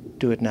 I won't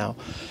do it now.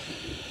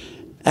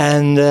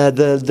 And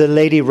the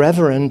lady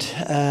reverend,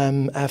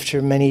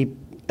 after many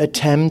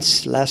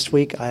attempts last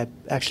week, I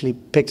actually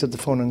picked up the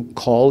phone and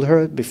called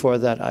her. Before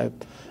that, I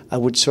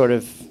would sort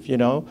of,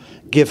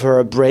 give her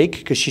a break,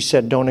 because she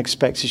said,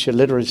 she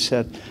literally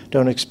said,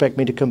 don't expect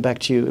me to come back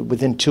to you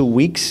within 2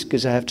 weeks,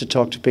 because I have to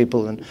talk to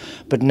people.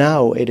 But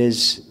now it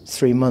is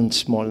 3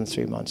 months, more than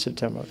 3 months,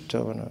 September,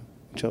 October,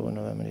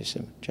 November,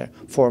 December,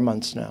 4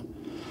 months now,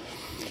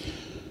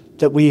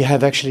 that we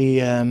have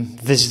actually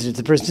visited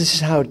the prison. This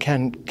is how it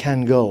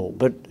can go.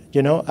 But,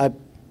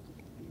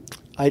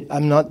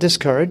 I'm not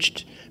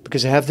discouraged,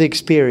 because I have the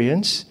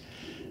experience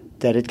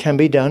that it can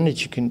be done.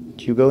 That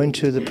you go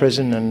into the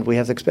prison, and we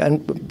have the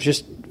experience. And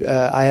just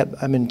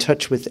I'm in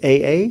touch with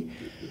AA.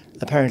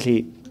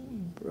 Apparently,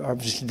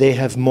 obviously, they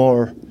have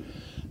more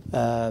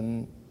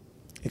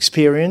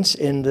experience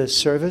in the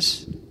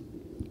service.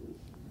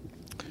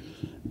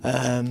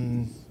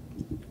 And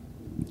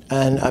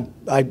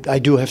I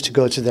do have to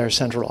go to their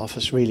central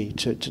office really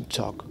to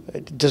talk.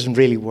 It doesn't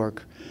really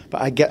work,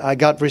 but I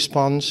got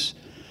response.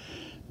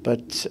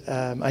 But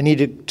I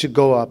needed to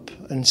go up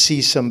and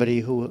see somebody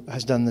who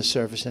has done the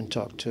service and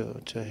talk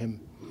to him,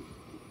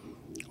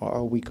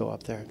 or we go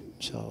up there.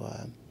 So,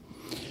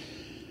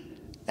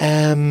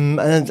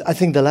 and I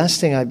think the last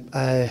thing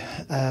I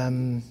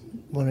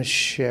want to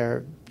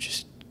share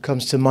just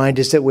comes to mind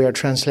is that we are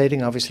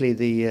translating, obviously,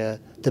 the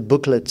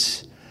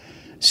booklets.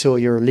 So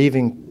you're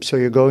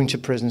going to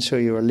prison, so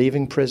you are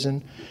leaving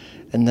prison,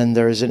 and then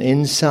there is an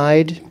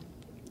inside.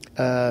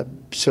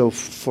 So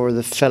for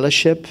the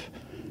fellowship.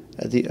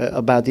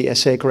 About the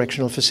SA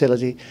Correctional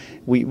Facility,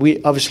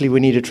 we obviously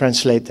need to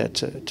translate that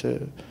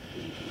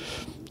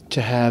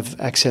to have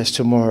access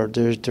to more.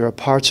 There are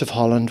parts of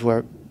Holland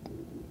where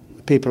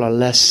people are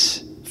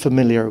less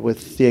familiar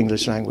with the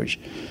English language,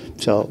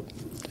 so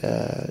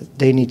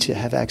they need to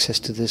have access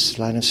to this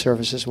line of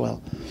service as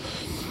well.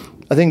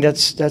 I think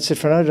that's it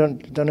for now. I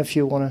don't know if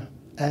you want to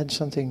add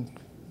something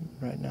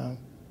right now.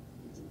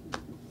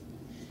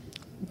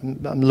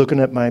 I'm looking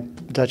at my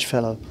Dutch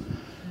fellow.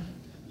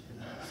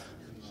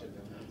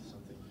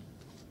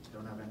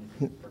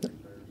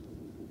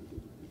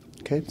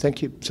 Okay,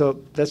 thank you.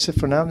 So that's it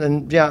for now.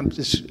 And yeah,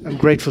 I'm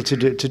grateful to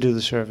do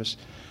the service.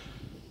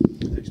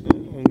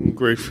 I'm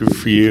grateful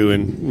for you,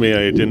 and may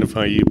I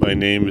identify you by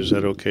name? Is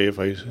that okay if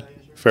I...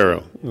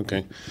 Pharaoh,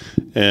 okay.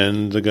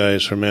 And the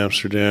guys from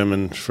Amsterdam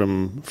and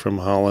from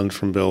Holland,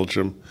 from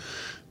Belgium,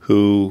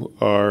 who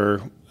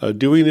are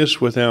doing this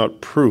without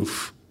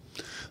proof.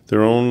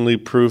 Their only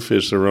proof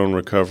is their own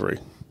recovery.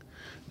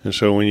 And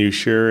so when you're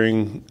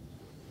sharing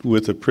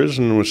with a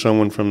prison with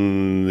someone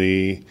from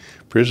the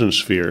prison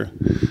sphere,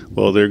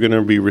 well, they're going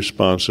to be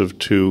responsive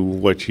to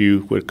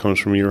what comes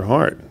from your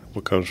heart,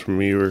 what comes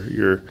from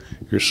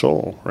your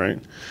soul, right?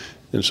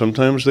 And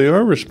sometimes they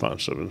are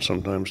responsive, and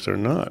sometimes they're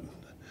not.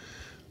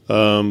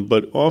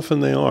 But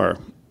often they are.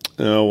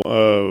 Now,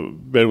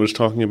 Ben was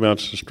talking about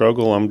the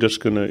struggle. I'm just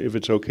going to, if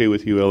it's okay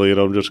with you, Elliot,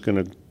 I'm just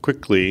going to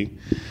quickly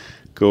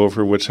go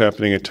over what's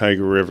happening at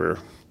Tiger River,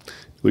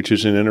 which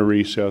is in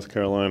Enoree, South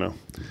Carolina.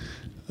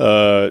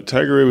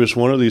 Tiger River is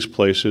one of these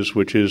places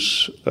which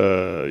is,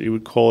 you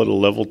would call it a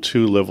level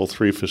 2, level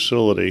 3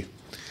 facility.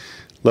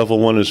 Level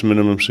 1 is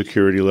minimum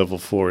security, level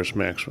 4 is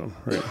maximum,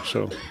 right?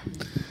 So,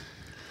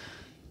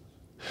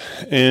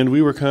 and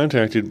we were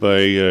contacted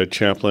by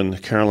Chaplain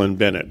Carolyn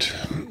Bennett,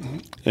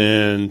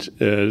 and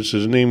this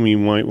is a name you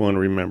might want to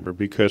remember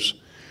because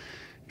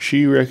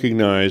she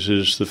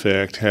recognizes the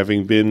fact,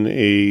 having been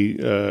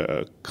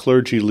a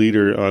clergy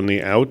leader on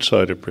the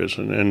outside of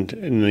prison and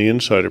in the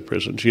inside of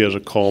prison, she has a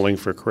calling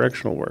for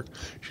correctional work.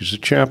 She's a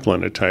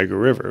chaplain at Tiger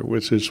River,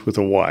 which is with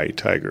a Y,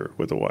 Tiger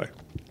with a Y.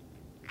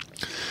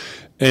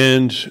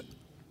 And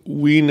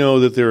we know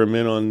that there are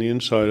men on the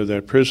inside of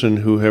that prison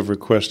who have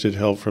requested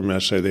help from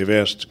SA. They've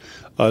asked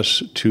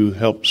us to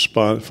help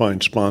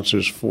find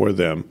sponsors for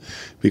them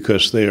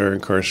because they are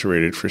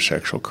incarcerated for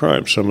sexual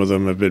crimes. Some of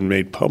them have been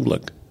made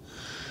public.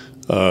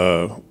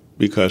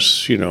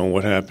 Because, you know,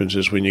 what happens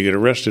is when you get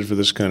arrested for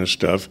this kind of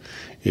stuff,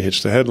 it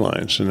hits the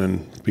headlines and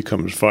then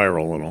becomes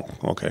viral and all.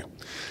 Okay.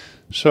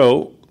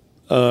 So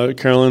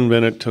Carolyn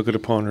Bennett took it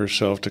upon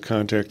herself to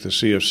contact the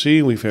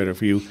CFC. We've had a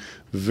few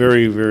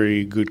very,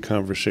 very good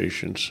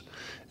conversations.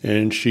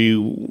 And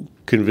she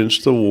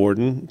convinced the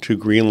warden to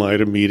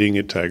greenlight a meeting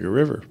at Tiger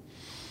River,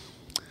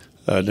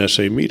 an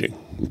SA meeting.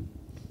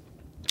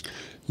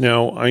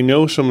 Now, I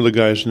know some of the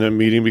guys in that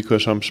meeting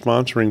because I'm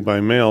sponsoring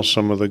by mail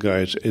some of the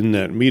guys in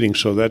that meeting,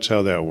 so that's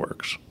how that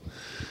works.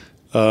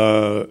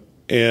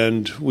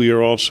 And we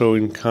are also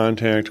in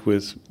contact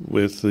with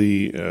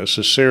the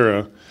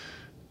Cicera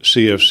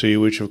CFC,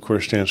 which of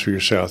course stands for your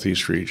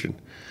Southeast region,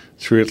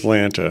 through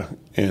Atlanta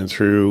and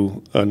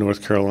through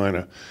North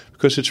Carolina,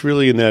 because it's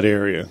really in that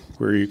area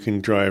where you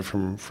can drive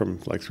from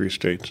like 3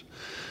 states.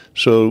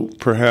 So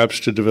perhaps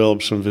to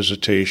develop some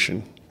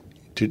visitation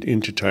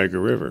into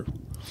Tiger River.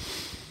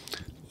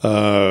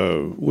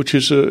 Which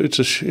is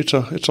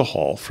it's a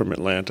haul from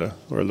Atlanta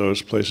or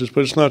those places,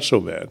 but it's not so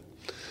bad.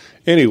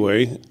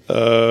 Anyway,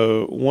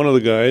 one of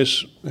the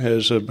guys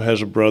has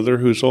a brother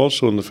who's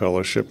also in the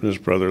fellowship, and his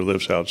brother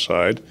lives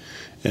outside,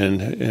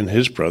 and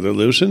his brother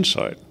lives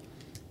inside.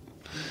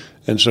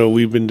 And so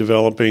we've been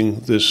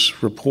developing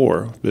this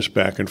rapport, this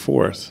back and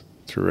forth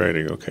through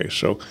writing. Okay,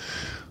 so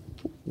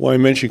why I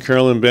mentioned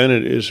Carolyn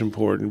Bennett is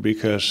important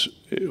because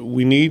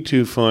we need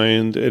to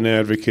find an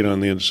advocate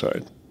on the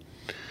inside.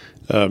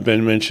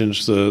 Ben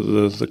mentions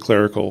the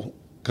clerical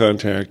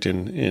contact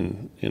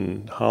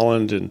in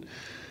Holland, and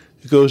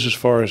it goes as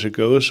far as it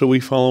goes. So we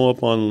follow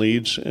up on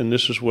leads, and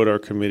this is what our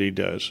committee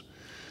does.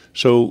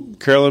 So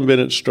Carolyn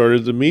Bennett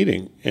started the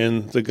meeting,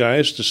 and the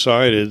guys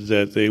decided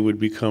that they would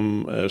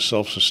become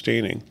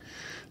self-sustaining.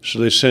 So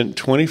they sent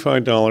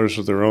 $25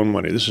 of their own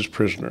money. This is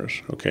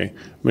prisoners, okay?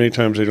 Many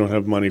times they don't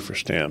have money for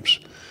stamps.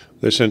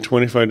 They sent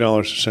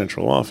 $25 to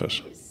central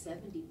office.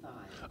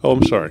 Oh,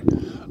 I'm sorry.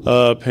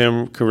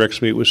 Pam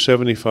corrects me. It was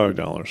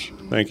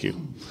 $75. Thank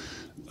you.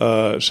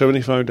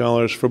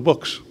 $75 for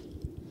books.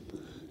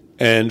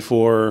 And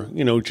for,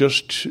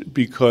 just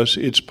because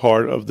it's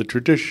part of the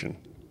tradition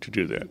to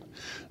do that.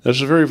 That's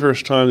the very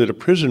first time that a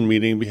prison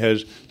meeting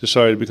has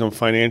decided to become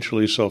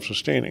financially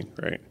self-sustaining,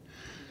 right?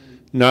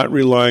 Not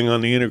relying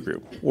on the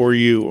intergroup or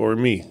you or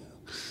me.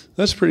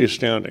 That's pretty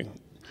astounding.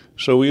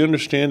 So we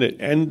understand it.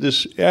 And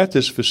at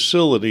this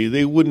facility,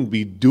 they wouldn't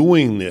be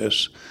doing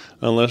this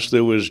unless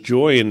there was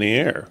joy in the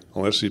air,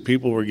 unless the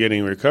people were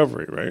getting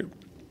recovery, right?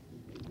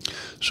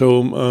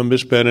 So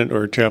Ms. Bennett,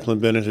 or Chaplain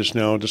Bennett, has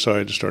now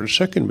decided to start a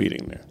second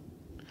meeting there.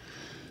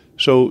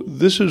 So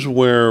this is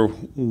where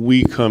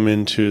we come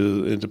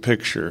into the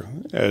picture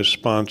as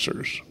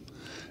sponsors,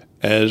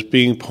 as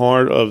being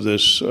part of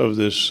this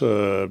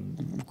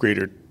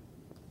greater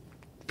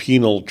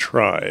penal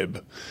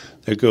tribe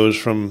that goes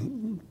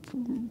from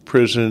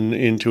prison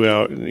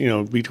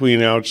into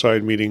between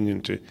outside meeting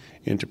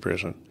into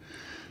prison.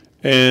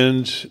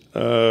 And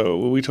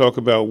when we talk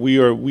about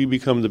we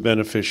become the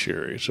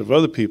beneficiaries of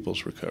other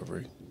people's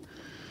recovery.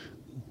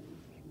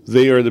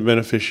 They are the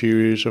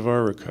beneficiaries of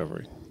our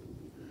recovery,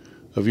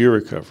 of your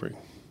recovery.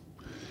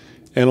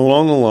 And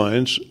along the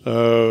lines,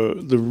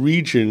 the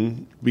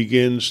region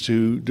begins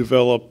to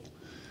develop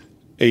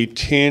a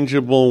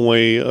tangible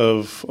way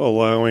of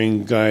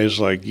allowing guys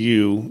like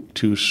you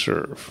to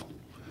serve.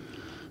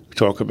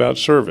 Talk about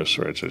service,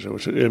 right?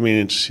 I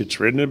mean, it's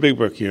written in a big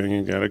book.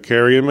 You got to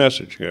carry a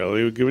message. You got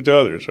to give it to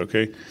others,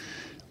 okay?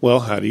 Well,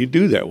 how do you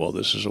do that? Well,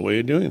 this is a way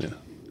of doing it,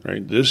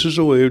 right? This is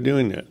a way of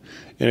doing that.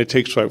 And it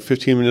takes like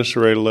 15 minutes to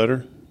write a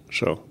letter.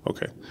 So,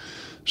 okay.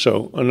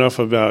 So enough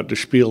about the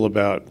spiel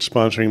about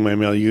sponsoring my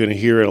mail. You're going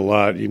to hear it a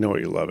lot. You know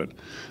it. You love it.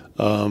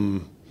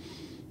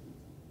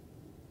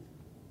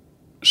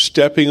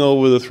 Stepping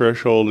over the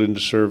threshold into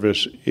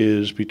service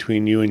is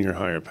between you and your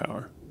higher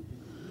power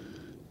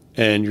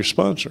and your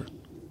sponsor.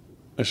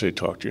 I say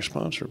talk to your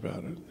sponsor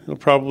about it. He'll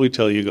probably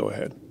tell you go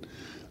ahead.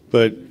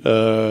 But,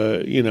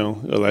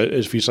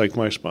 if he's like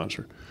my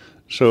sponsor.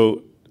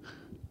 So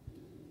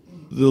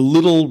the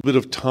little bit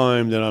of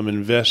time that I'm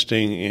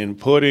investing in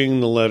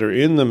putting the letter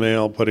in the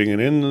mail, putting it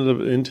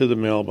into the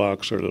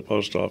mailbox or the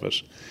post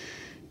office,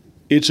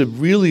 it's a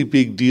really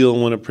big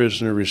deal when a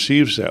prisoner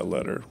receives that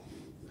letter,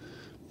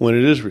 when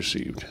it is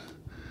received.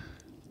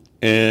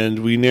 And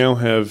we now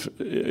have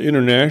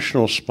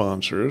international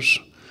sponsors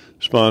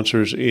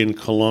in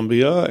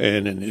Colombia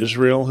and in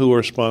Israel who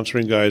are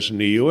sponsoring guys in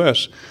the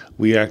U.S.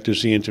 We act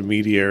as the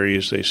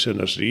intermediaries. They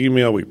send us the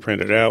email. We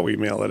print it out. We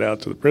mail it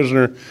out to the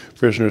prisoner.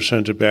 Prisoner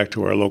sends it back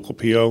to our local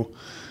PO.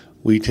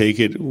 We take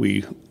it.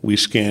 We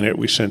scan it.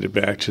 We send it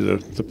back to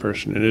the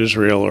person in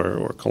Israel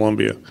or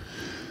Colombia,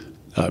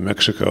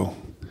 Mexico.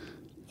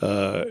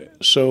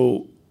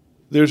 So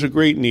there's a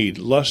great need.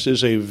 Lust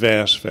is a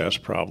vast,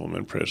 vast problem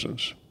in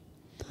prisons.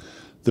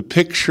 The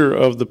picture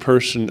of the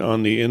person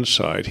on the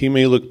inside, he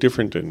may look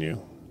different than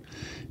you.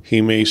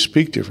 He may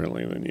speak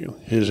differently than you.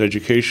 His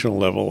educational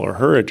level or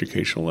her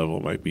educational level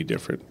might be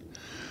different.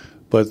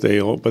 But they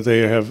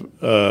have,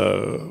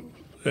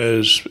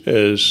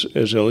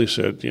 as Ellie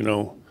said,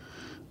 you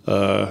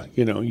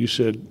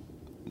said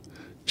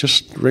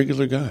just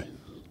regular guy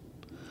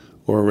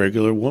or a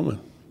regular woman.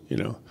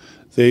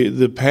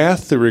 The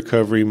path to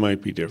recovery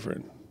might be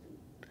different,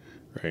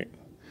 right?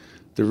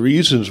 The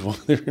reasons why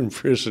they're in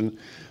prison.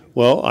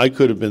 Well, I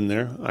could have been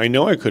there. I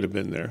know I could have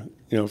been there.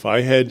 If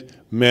I had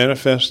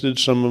manifested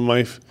some of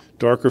my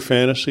darker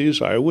fantasies,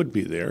 I would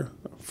be there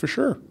for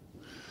sure.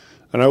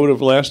 And I would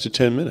have lasted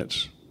 10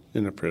 minutes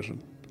in a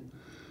prison,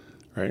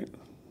 right?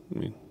 I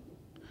mean,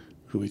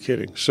 who are we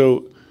kidding?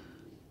 So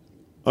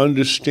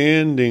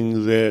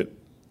understanding that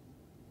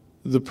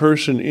the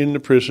person in the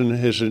prison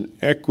has an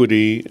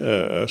equity,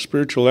 a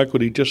spiritual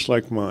equity just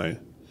like mine.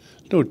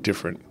 No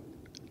different,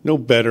 no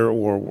better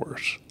or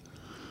worse.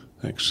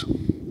 Thanks.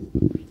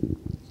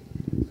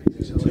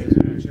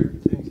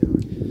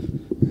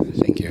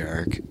 Thank you,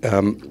 Eric.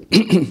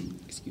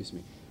 Excuse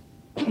me.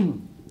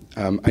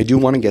 I do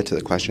want to get to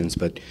the questions,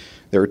 but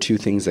there are two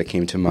things that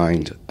came to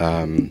mind.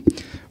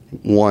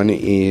 One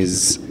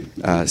is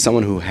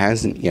someone who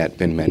hasn't yet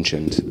been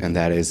mentioned, and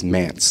that is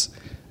Mance.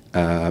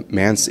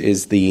 Mance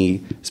is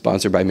the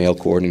sponsored by mail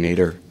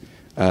coordinator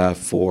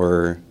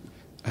for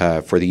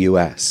the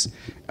U.S.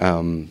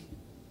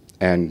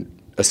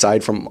 And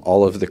aside from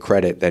all of the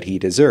credit that he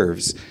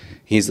deserves,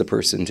 he's the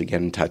person to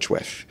get in touch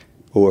with,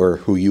 or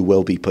who you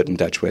will be put in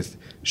touch with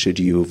should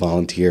you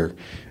volunteer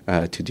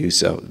to do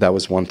so. That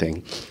was one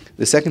thing.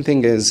 The second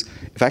thing is,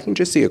 if I can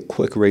just see a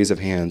quick raise of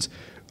hands,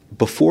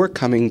 before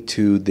coming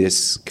to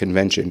this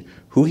convention,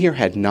 who here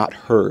had not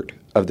heard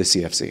of the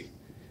CFC?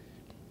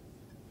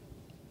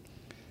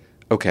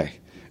 Okay.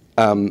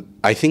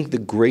 I think the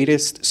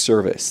greatest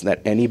service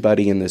that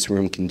anybody in this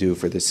room can do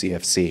for the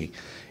CFC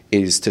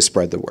is to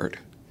spread the word.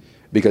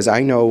 Because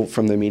I know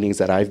from the meetings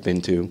that I've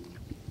been to,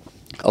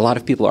 a lot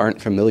of people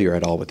aren't familiar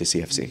at all with the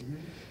CFC.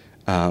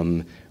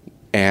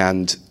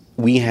 And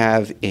we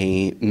have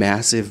a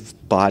massive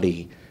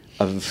body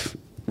of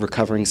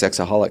recovering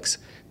sexaholics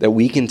that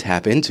we can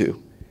tap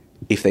into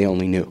if they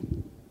only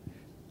knew.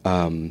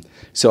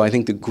 So I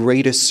think the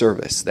greatest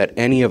service that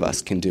any of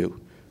us can do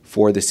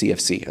for the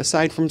CFC,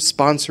 aside from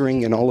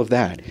sponsoring and all of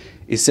that,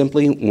 is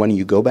simply when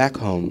you go back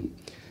home,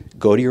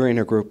 go to your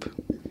intergroup,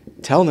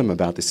 tell them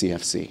about the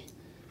CFC.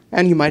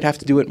 And you might have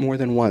to do it more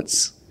than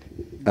once.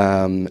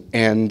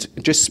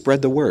 And just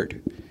spread the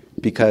word,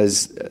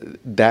 because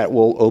that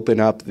will open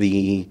up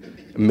the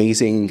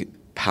amazing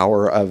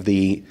power of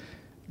the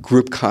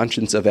group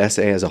conscience of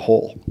SA as a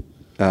whole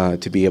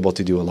to be able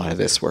to do a lot of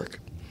this work.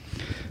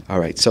 All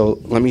right, so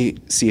let me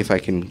see if I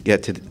can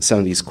get to some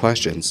of these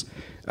questions.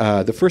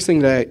 The first thing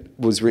that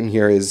was written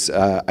here is,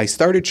 I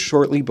started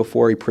shortly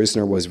before a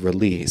prisoner was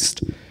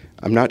released.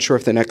 I'm not sure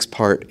if the next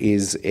part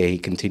is a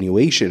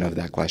continuation of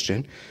that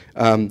question.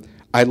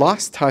 I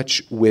lost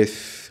touch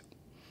with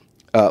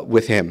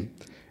him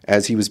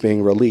as he was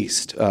being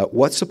released.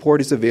 What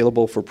support is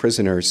available for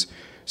prisoners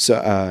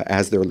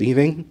as they're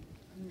leaving?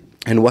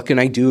 And what can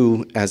I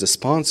do as a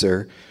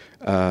sponsor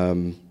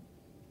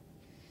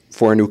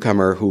for a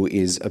newcomer who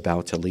is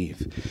about to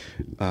leave?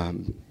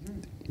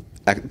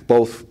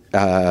 Both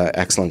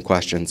excellent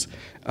questions.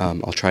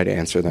 I'll try to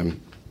answer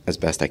them as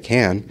best I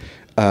can.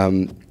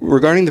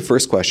 Regarding the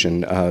first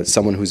question,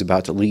 someone who's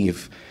about to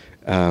leave,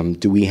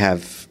 do we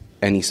have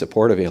any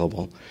support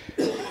available?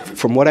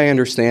 from what I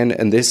understand,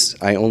 and this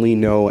I only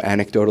know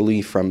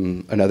anecdotally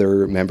from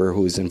another member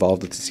who is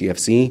involved with the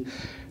CFC,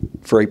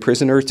 for a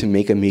prisoner to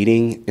make a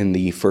meeting in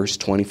the first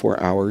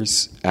 24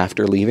 hours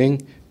after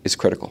leaving is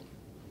critical.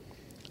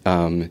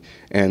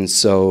 And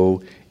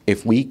so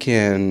if we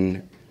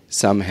can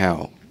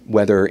somehow,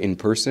 whether in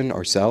person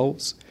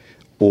ourselves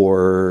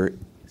or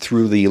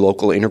through the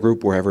local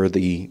intergroup, wherever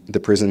the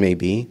prison may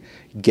be,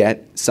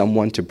 get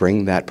someone to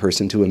bring that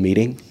person to a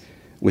meeting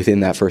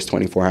within that first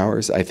 24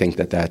 hours, I think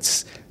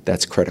that's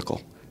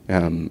critical.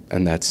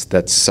 And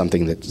that's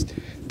something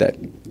that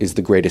is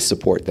the greatest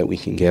support that we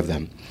can give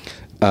them.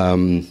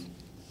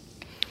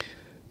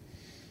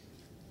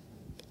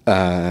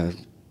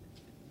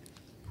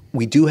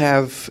 We do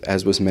have,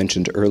 as was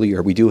mentioned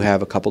earlier, we do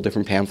have a couple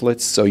different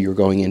pamphlets, so you're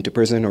going into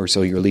prison or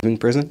so you're leaving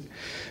prison.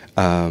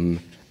 I'm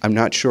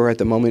not sure at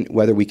the moment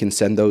whether we can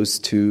send those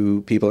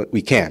to people.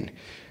 We can.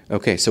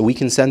 Okay, so we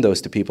can send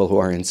those to people who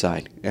are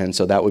inside, and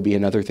so that would be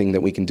another thing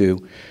that we can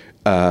do.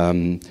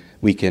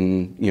 We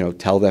can,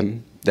 tell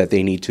them that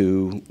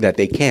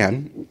they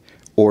can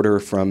order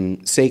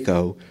from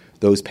SACO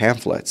those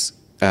pamphlets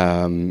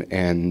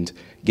and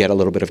get a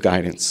little bit of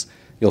guidance.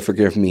 You'll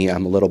forgive me,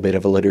 I'm a little bit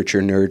of a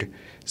literature nerd,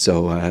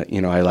 so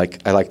I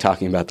like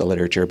talking about the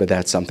literature, but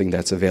that's something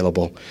that's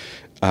available.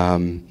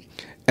 And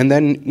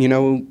then,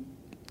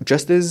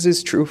 just as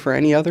is true for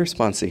any other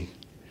sponsee,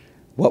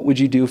 what would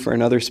you do for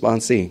another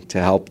sponsee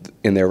to help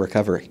in their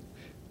recovery?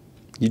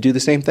 You do the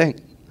same thing.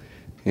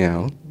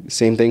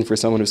 Same thing for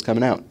someone who's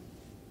coming out.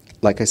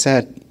 Like I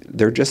said,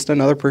 they're just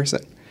another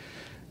person.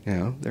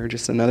 They're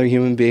just another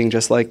human being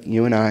just like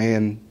you and I.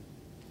 And,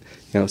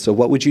 so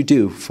what would you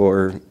do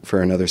for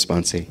another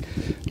sponsee?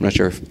 I'm not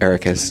sure if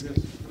Eric has. I guess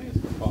a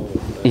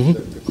follow-up.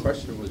 The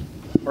question was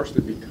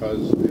partially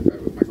because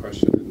that was my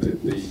question.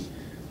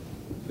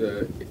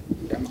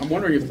 I'm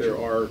wondering if there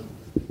are.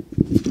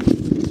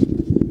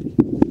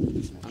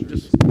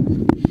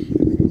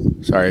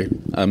 Sorry,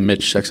 I'm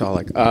Mitch,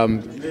 sexaholic.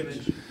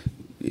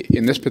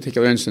 In this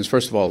particular instance,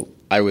 first of all,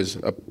 I was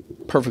a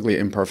perfectly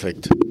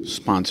imperfect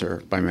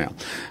sponsor by mail,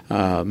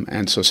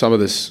 and so some of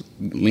this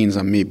leans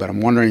on me. But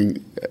I'm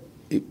wondering,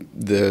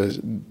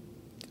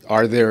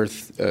 are there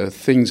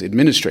things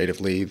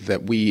administratively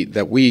that the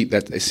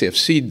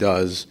CFC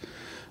does?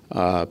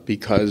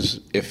 Because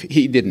if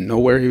he didn't know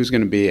where he was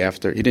going to be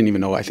after, he didn't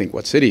even know, I think,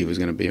 what city he was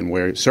going to be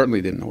and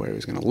certainly didn't know where he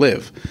was going to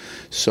live.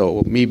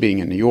 So me being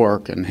in New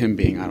York and him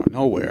being I don't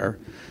know where,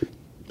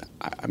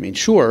 I mean,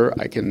 sure,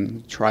 I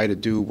can try to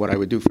do what I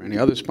would do for any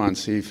other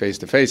sponsee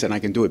face-to-face, and I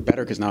can do it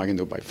better because now I can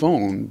do it by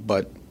phone,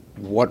 but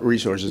what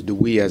resources do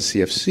we as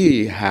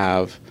CFC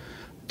have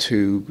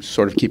to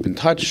sort of keep in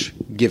touch,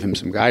 give him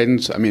some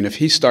guidance? I mean, if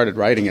he started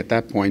writing at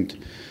that point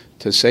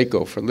to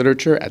SACO for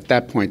literature, at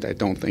that point I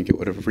don't think it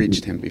would have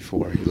reached him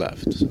before he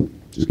left. So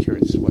just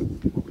curious what we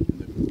can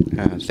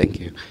do. Thank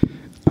you.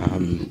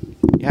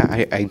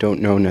 I don't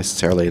know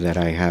necessarily that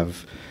I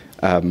have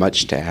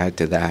much to add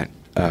to that,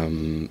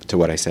 to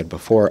what I said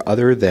before,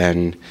 other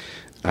than,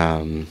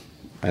 and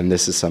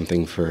this is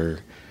something for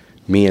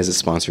me as a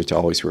sponsor to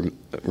always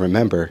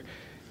remember,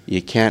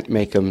 you can't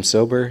make them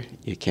sober,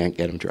 you can't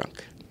get them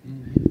drunk.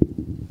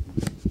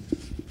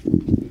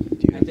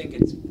 I think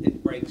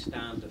it breaks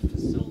down to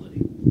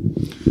facility.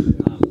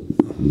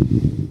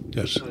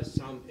 Yes. It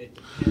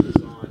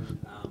depends on.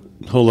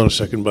 Hold on a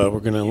second, Bob. We're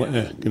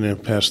gonna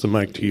pass the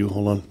mic to you.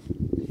 Hold on.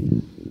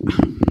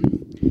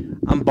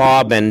 I'm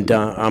Bob, and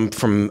I'm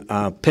from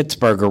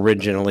Pittsburgh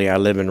originally. I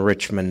live in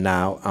Richmond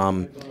now.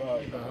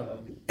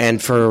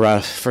 And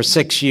for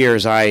 6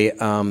 years, I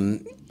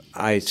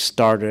was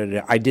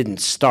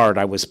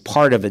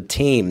part of a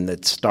team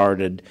that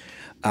started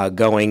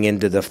going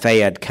into the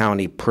Fayette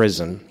County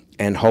Prison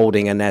and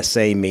holding an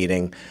SA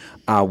meeting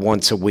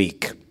once a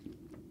week.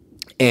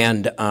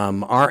 And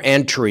our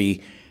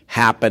entry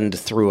happened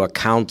through a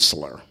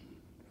counselor,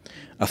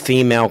 a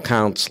female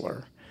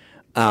counselor.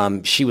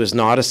 She was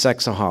not a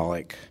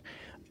sexaholic,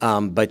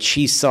 but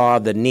she saw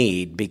the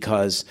need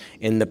because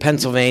in the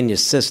Pennsylvania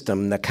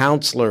system, the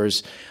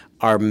counselors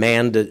have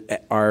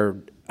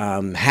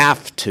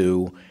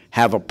to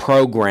have a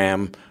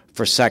program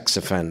for sex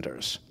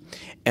offenders,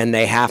 and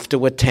they have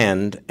to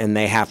attend and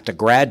they have to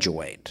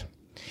graduate.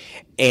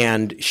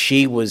 And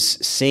she was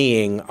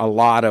seeing a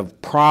lot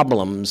of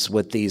problems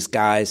with these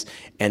guys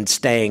and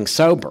staying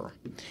sober,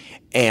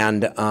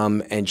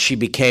 and she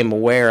became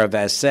aware of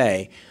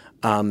SA.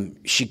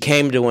 She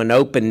came to an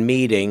open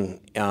meeting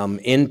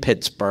in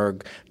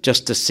Pittsburgh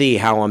just to see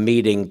how a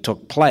meeting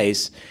took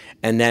place.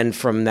 And then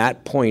from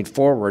that point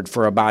forward,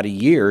 for about a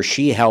year,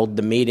 she held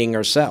the meeting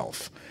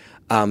herself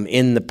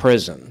in the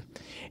prison.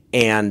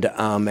 And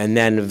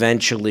then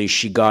eventually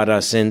she got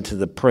us into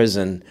the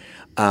prison,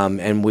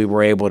 and we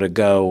were able to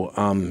go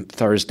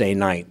Thursday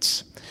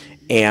nights.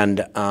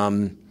 And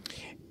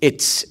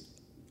it's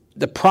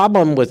the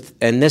problem with,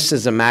 and this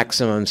is a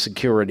maximum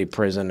security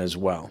prison as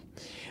well.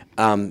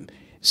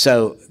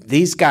 So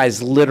these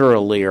guys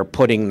literally are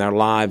putting their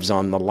lives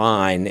on the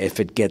line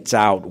if it gets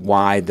out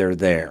why they're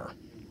there.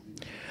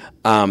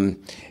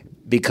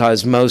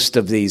 because most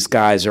of these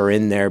guys are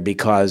in there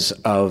because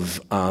of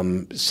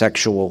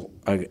sexual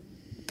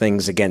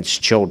things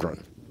against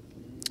children.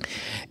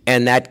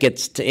 And that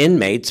gets to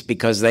inmates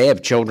because they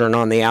have children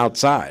on the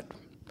outside.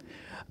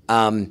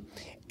 But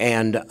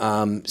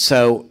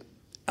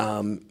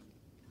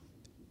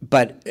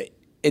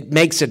it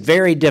makes it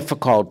very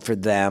difficult for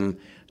them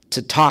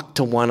to talk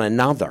to one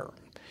another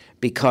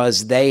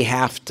because they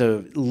have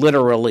to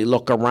literally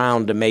look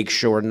around to make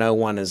sure no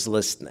one is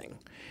listening.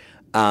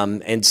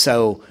 And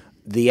so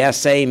the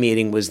SA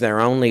meeting was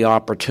their only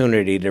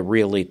opportunity to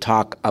really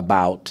talk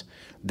about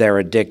their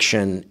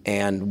addiction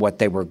and what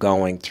they were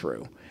going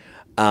through.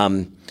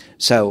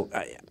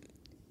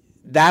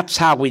 That's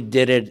how we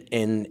did it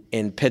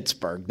in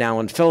Pittsburgh.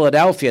 Now, in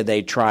Philadelphia,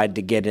 they tried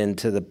to get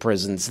into the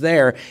prisons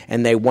there,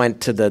 and they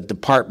went to the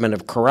Department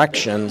of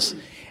Corrections,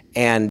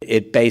 and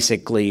it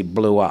basically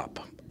blew up.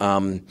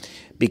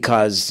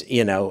 Because,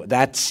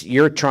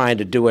 you're trying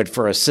to do it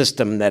for a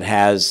system that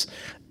has,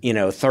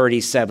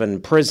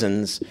 37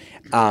 prisons,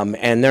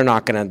 and they're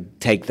not going to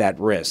take that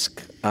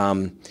risk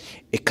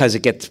because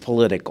it gets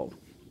political.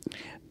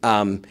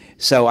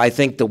 So I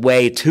think the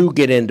way to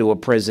get into a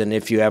prison,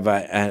 if you have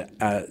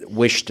a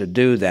wish to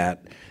do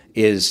that,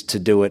 is to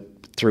do it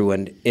through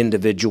an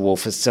individual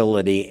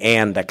facility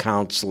and a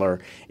counselor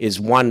is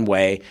one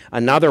way.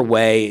 Another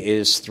way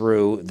is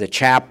through the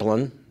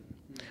chaplain,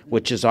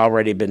 which has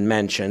already been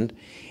mentioned.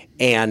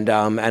 And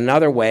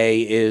another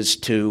way is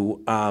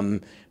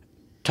to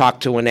talk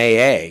to an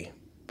AA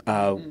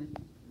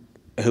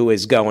who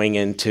is going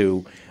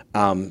into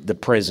the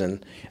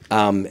prison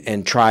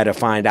and try to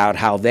find out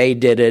how they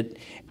did it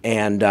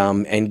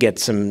and get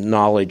some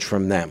knowledge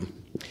from them.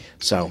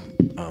 So,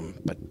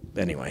 but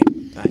anyway,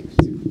 thanks.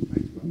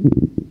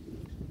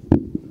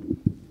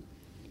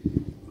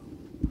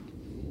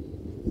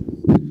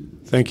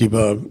 Thank you,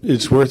 Bob.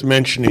 It's worth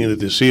mentioning that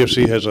the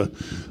CFC has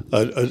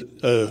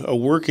a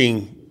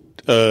working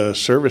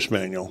service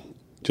manual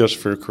just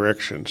for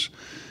corrections.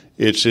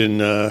 It's in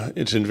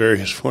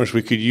various forms.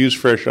 We could use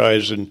fresh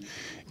eyes and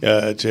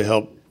to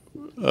help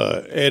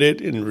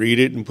edit and read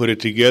it and put it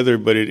together,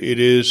 but it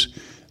is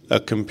a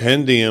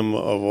compendium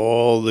of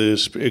all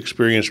this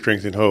experience,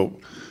 strength, and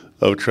hope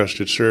of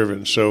trusted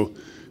servants. So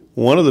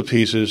one of the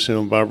pieces,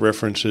 Bob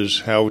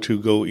references how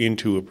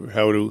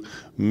to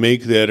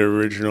make that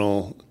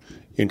original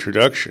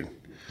introduction.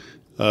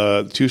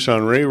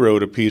 Tucson Ray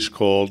wrote a piece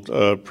called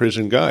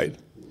Prison Guide.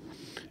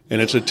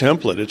 And it's a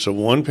template. It's a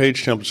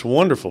one-page template. It's a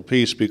wonderful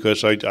piece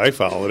because I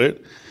followed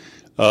it.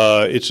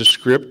 It's a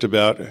script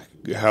about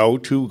how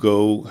to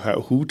go,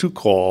 who to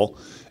call,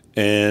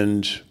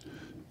 and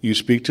you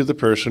speak to the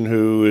person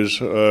who is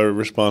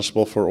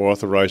responsible for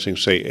authorizing,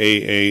 say,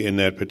 AA in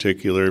that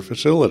particular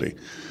facility.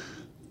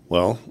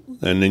 Well,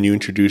 and then you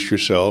introduce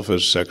yourself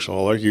as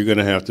sexaholic. You're going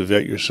to have to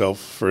vet yourself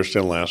first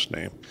and last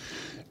name.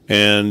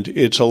 And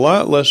it's a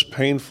lot less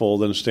painful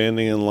than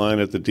standing in line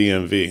at the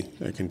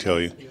DMV, I can tell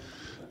you.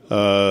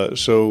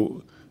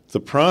 So the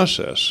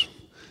process,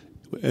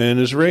 and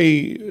as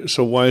Ray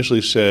so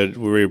wisely said,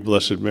 Ray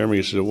Blessed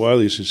Memory said,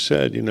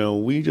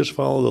 we just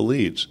follow the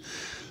leads.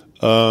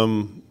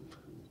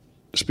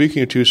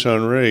 Speaking of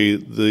Tucson Ray,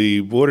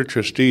 the Board of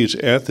Trustees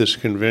at this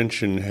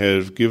convention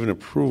have given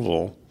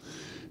approval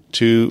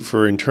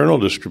for internal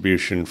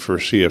distribution for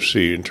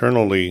CFC,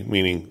 internally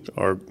meaning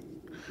our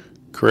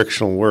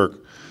correctional work,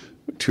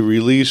 to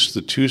release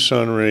the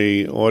Tucson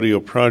Ray audio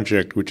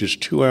project, which is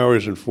 2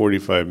 hours and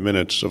 45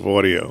 minutes of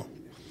audio.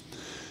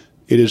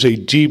 It is a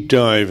deep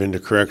dive into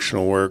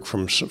correctional work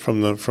from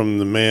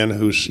the man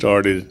who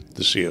started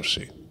the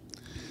CFC.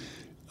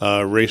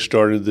 Ray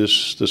started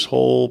this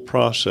whole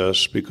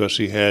process because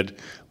he had,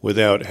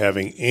 without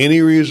having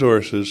any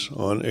resources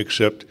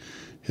except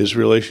his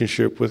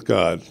relationship with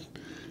God,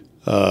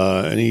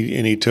 and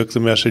he took the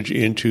message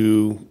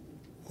into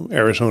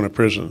Arizona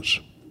prisons.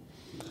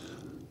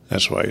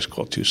 That's why he's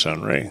called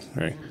Tucson Ray,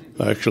 right?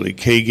 Actually,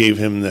 Kay gave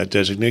him that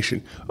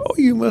designation. Oh,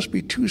 you must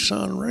be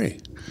Tucson Ray.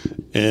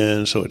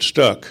 And so it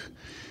stuck.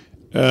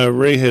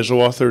 Ray has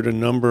authored a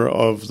number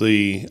of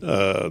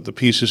the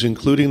pieces,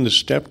 including the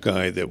step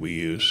guide that we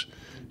use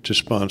to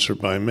sponsor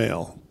by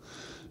mail.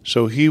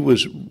 So he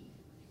was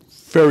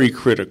very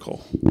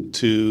critical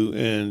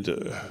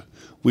and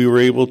we were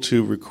able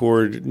to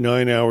record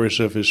 9 hours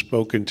of his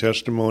spoken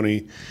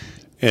testimony,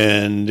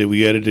 and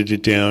we edited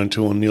it down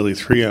to nearly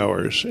 3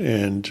 hours.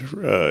 And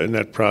in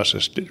that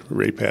process,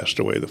 Ray passed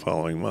away the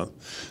following month.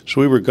 So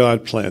we were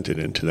God-planted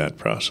into that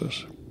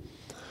process.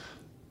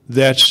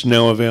 That's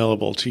now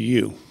available to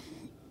you.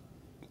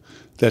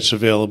 That's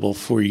available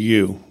for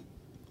you.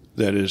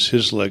 That is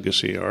his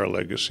legacy, our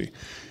legacy.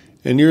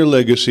 And your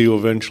legacy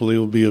eventually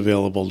will be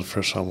available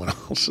for someone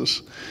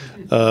else's.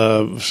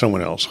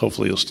 Someone else.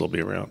 Hopefully you'll still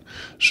be around.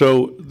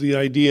 So the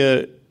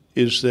idea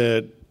is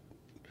that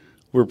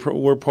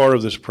we're part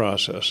of this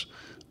process.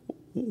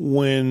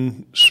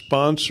 When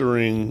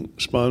sponsoring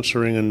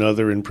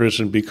another in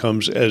prison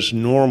becomes as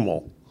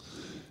normal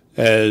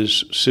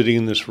as sitting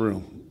in this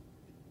room,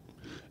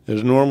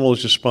 as normal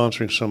as just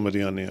sponsoring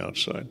somebody on the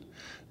outside,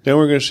 Then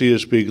we're going to see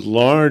this big,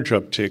 large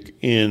uptick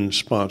in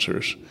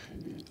sponsors.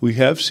 We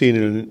have seen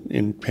it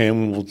in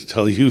Pam will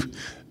tell you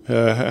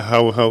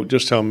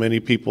how many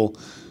people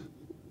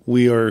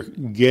we are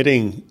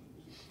getting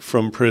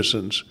from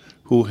prisons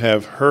who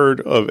have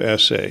heard of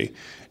SA,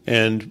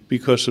 and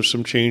because of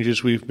some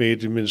changes we've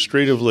made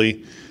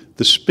administratively,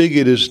 the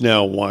spigot is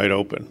now wide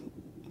open.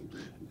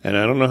 And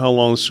I don't know how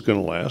long this is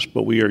going to last,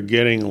 but we are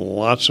getting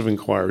lots of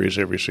inquiries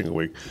every single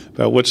week.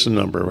 About what's the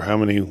number? How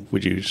many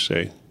would you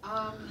say?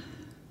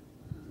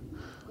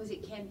 Because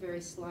it can vary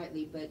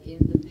slightly, but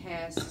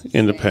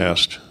in the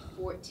past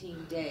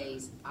 14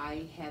 days,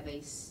 I have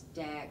a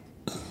stack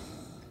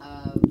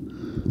of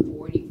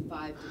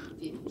 45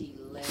 to 50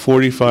 letters.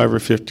 45 or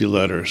 50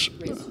 letters.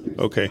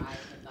 Okay. I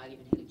have not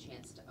even had a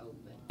chance to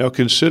open. Now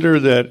consider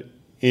that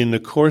in the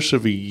course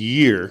of a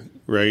year,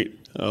 right?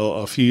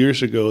 A few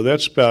years ago,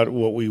 that's about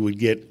what we would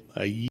get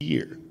a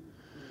year.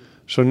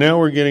 So now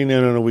we're getting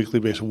that on a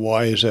weekly basis.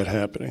 Why is that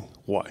happening?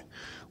 Why?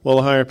 Well,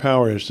 the higher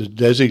power has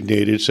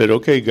designated, said,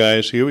 okay,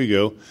 guys, here we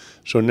go.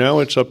 So now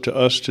it's up to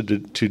us to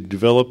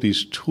develop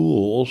these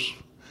tools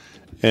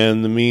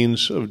and the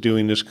means of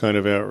doing this kind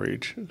of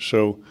outreach.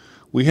 So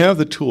we have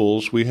the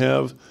tools, we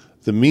have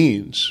the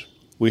means,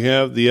 we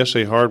have the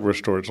SA hardware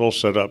store. It's all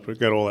set up. We've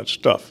got all that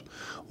stuff.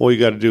 All you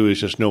got to do is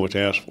just know what to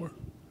ask for.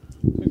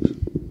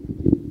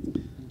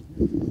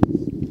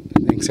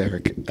 Thanks,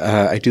 Eric.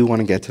 I do want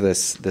to get to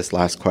this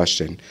last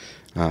question.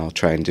 I'll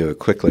try and do it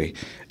quickly.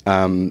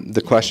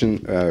 The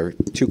question,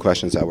 two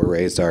questions that were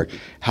raised are: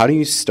 how do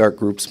you start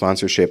group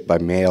sponsorship by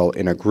mail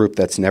in a group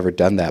that's never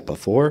done that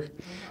before?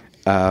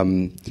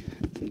 The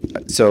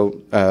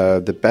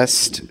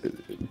best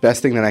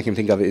thing that I can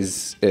think of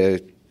is,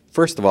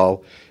 first of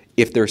all,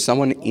 if there's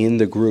someone in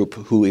the group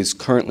who is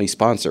currently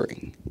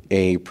sponsoring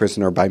a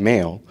prisoner by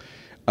mail,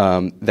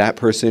 that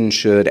person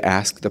should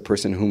ask the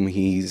person whom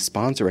he's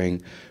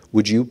sponsoring,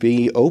 would you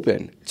be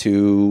open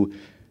to,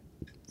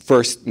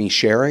 first, me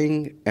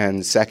sharing,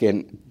 and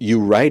second, you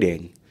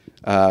writing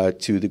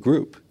to the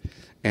group,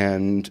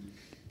 and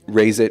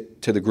raise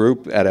it to the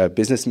group at a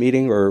business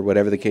meeting or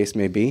whatever the case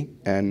may be,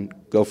 and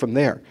go from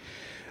there.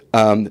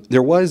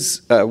 There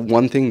was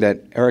one thing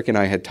that Eric and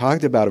I had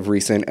talked about of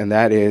recent, and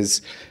that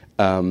is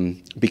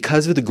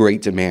because of the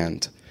great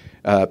demand,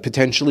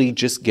 potentially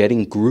just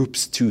getting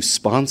groups to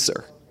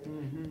sponsor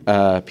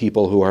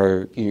people who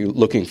are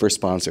looking for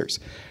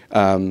sponsors.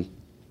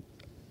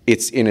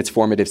 It's in its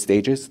formative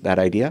stages, that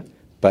idea,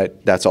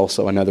 but that's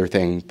also another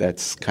thing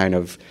that's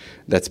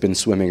been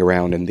swimming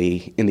around in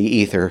the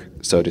ether,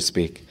 so to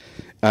speak.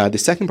 The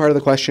second part of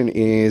the question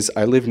is: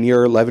 I live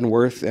near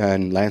Leavenworth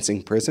and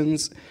Lansing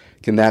prisons.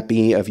 Can that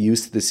be of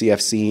use to the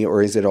CFC,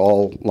 or is it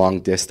all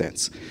long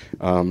distance?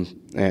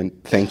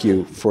 And thank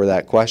you for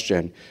that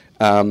question.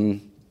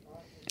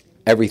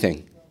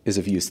 Everything is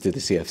of use to the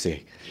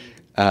CFC.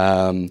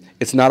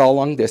 It's not all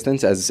long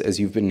distance, as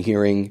you've been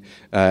hearing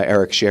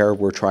Eric share.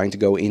 We're trying to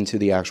go into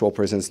the actual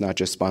prisons, not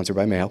just sponsored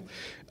by mail.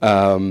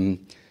 And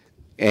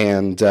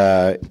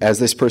as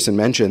this person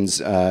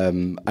mentions,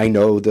 I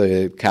know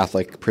the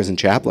Catholic prison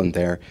chaplain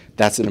there.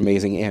 That's an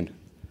amazing inn.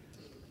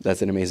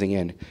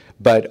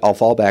 But I'll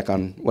fall back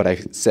on what I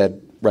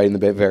said right in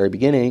the very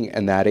beginning,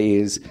 and that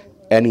is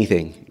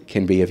anything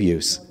can be of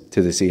use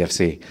to the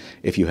CFC.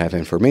 If you have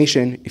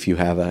information, if you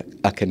have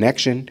a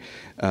connection,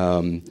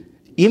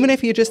 even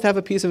if you just have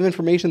a piece of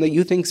information that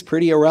you think is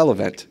pretty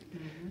irrelevant,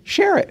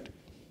 share it,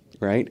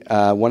 right?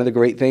 One of the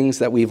great things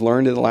that we've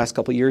learned in the last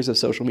couple of years of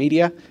social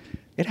media,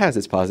 it has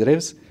its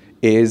positives,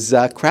 is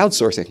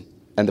crowdsourcing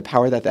and the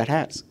power that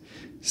has.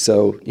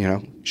 So,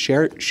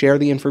 share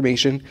the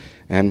information,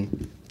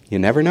 and you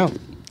never know,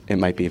 it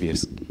might be of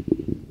use.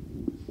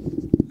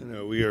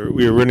 We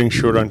are running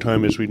short on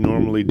time as we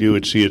normally do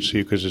at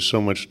CFC because there's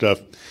so much stuff.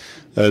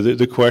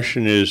 The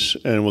question is,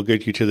 and we'll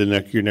get you to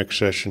your next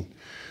session.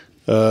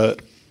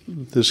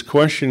 This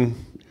question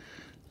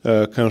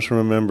comes from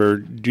a member.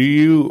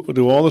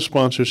 Do all the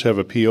sponsors have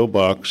a P.O.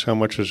 box? How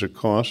much does it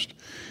cost?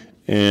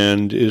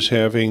 And is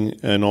having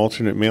an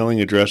alternate mailing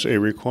address a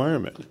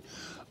requirement?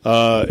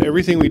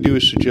 Everything we do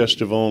is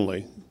suggestive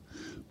only,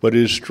 but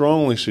it is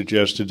strongly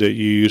suggested that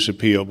you use a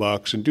P.O.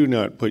 box and do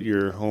not put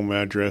your home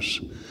address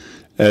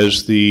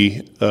as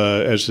the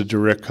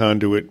direct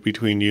conduit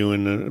between you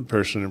and the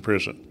person in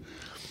prison.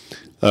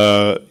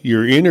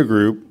 Your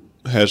intergroup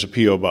has a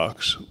P.O.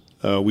 box.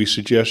 We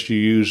suggest you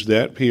use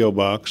that P.O.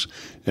 box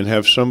and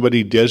have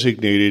somebody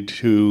designated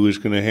who is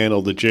going to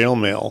handle the jail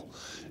mail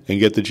and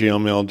get the jail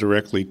mail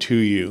directly to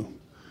you.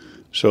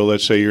 So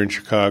let's say you're in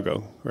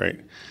Chicago, right?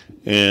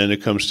 And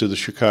it comes to the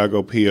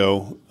Chicago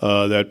P.O.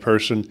 That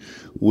person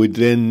would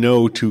then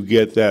know to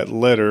get that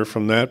letter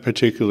from that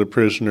particular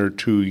prisoner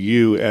to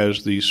you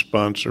as the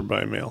sponsor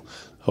by mail.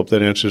 Hope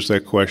that answers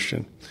that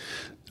question.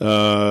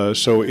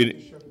 Sorry?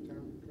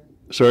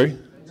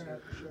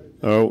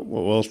 Oh,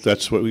 well,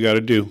 that's what we got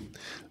to do.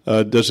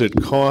 Does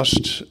it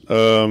cost?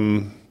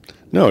 No,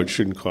 it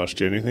shouldn't cost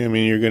you anything. I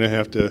mean, you're going to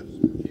have to.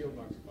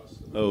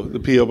 Oh, the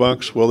P.O.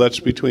 box. Well, that's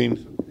between.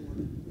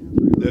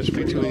 $30 a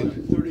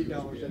quarter.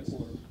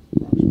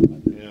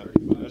 Yeah,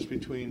 that's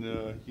between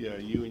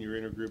you and your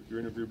intergroup.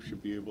 Your intergroup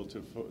should be able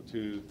to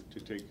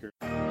take care.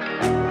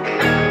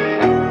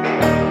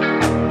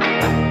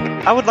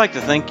 I would like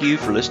to thank you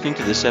for listening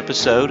to this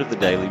episode of the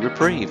Daily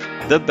Reprieve,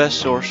 the best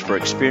source for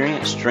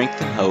experience,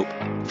 strength, and hope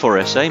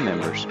for SA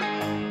members.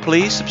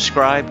 Please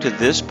subscribe to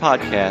this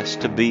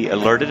podcast to be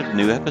alerted of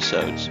new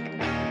episodes.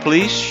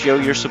 Please show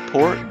your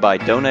support by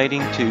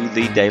donating to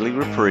the Daily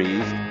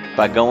Reprieve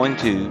by going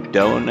to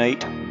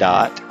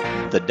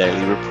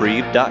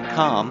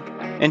donate.thedailyreprieve.com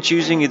and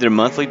choosing either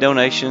monthly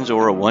donations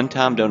or a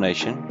one-time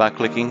donation by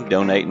clicking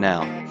Donate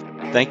Now.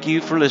 Thank you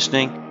for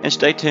listening, and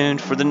stay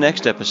tuned for the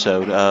next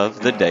episode of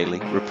The Daily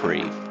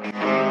Reprieve.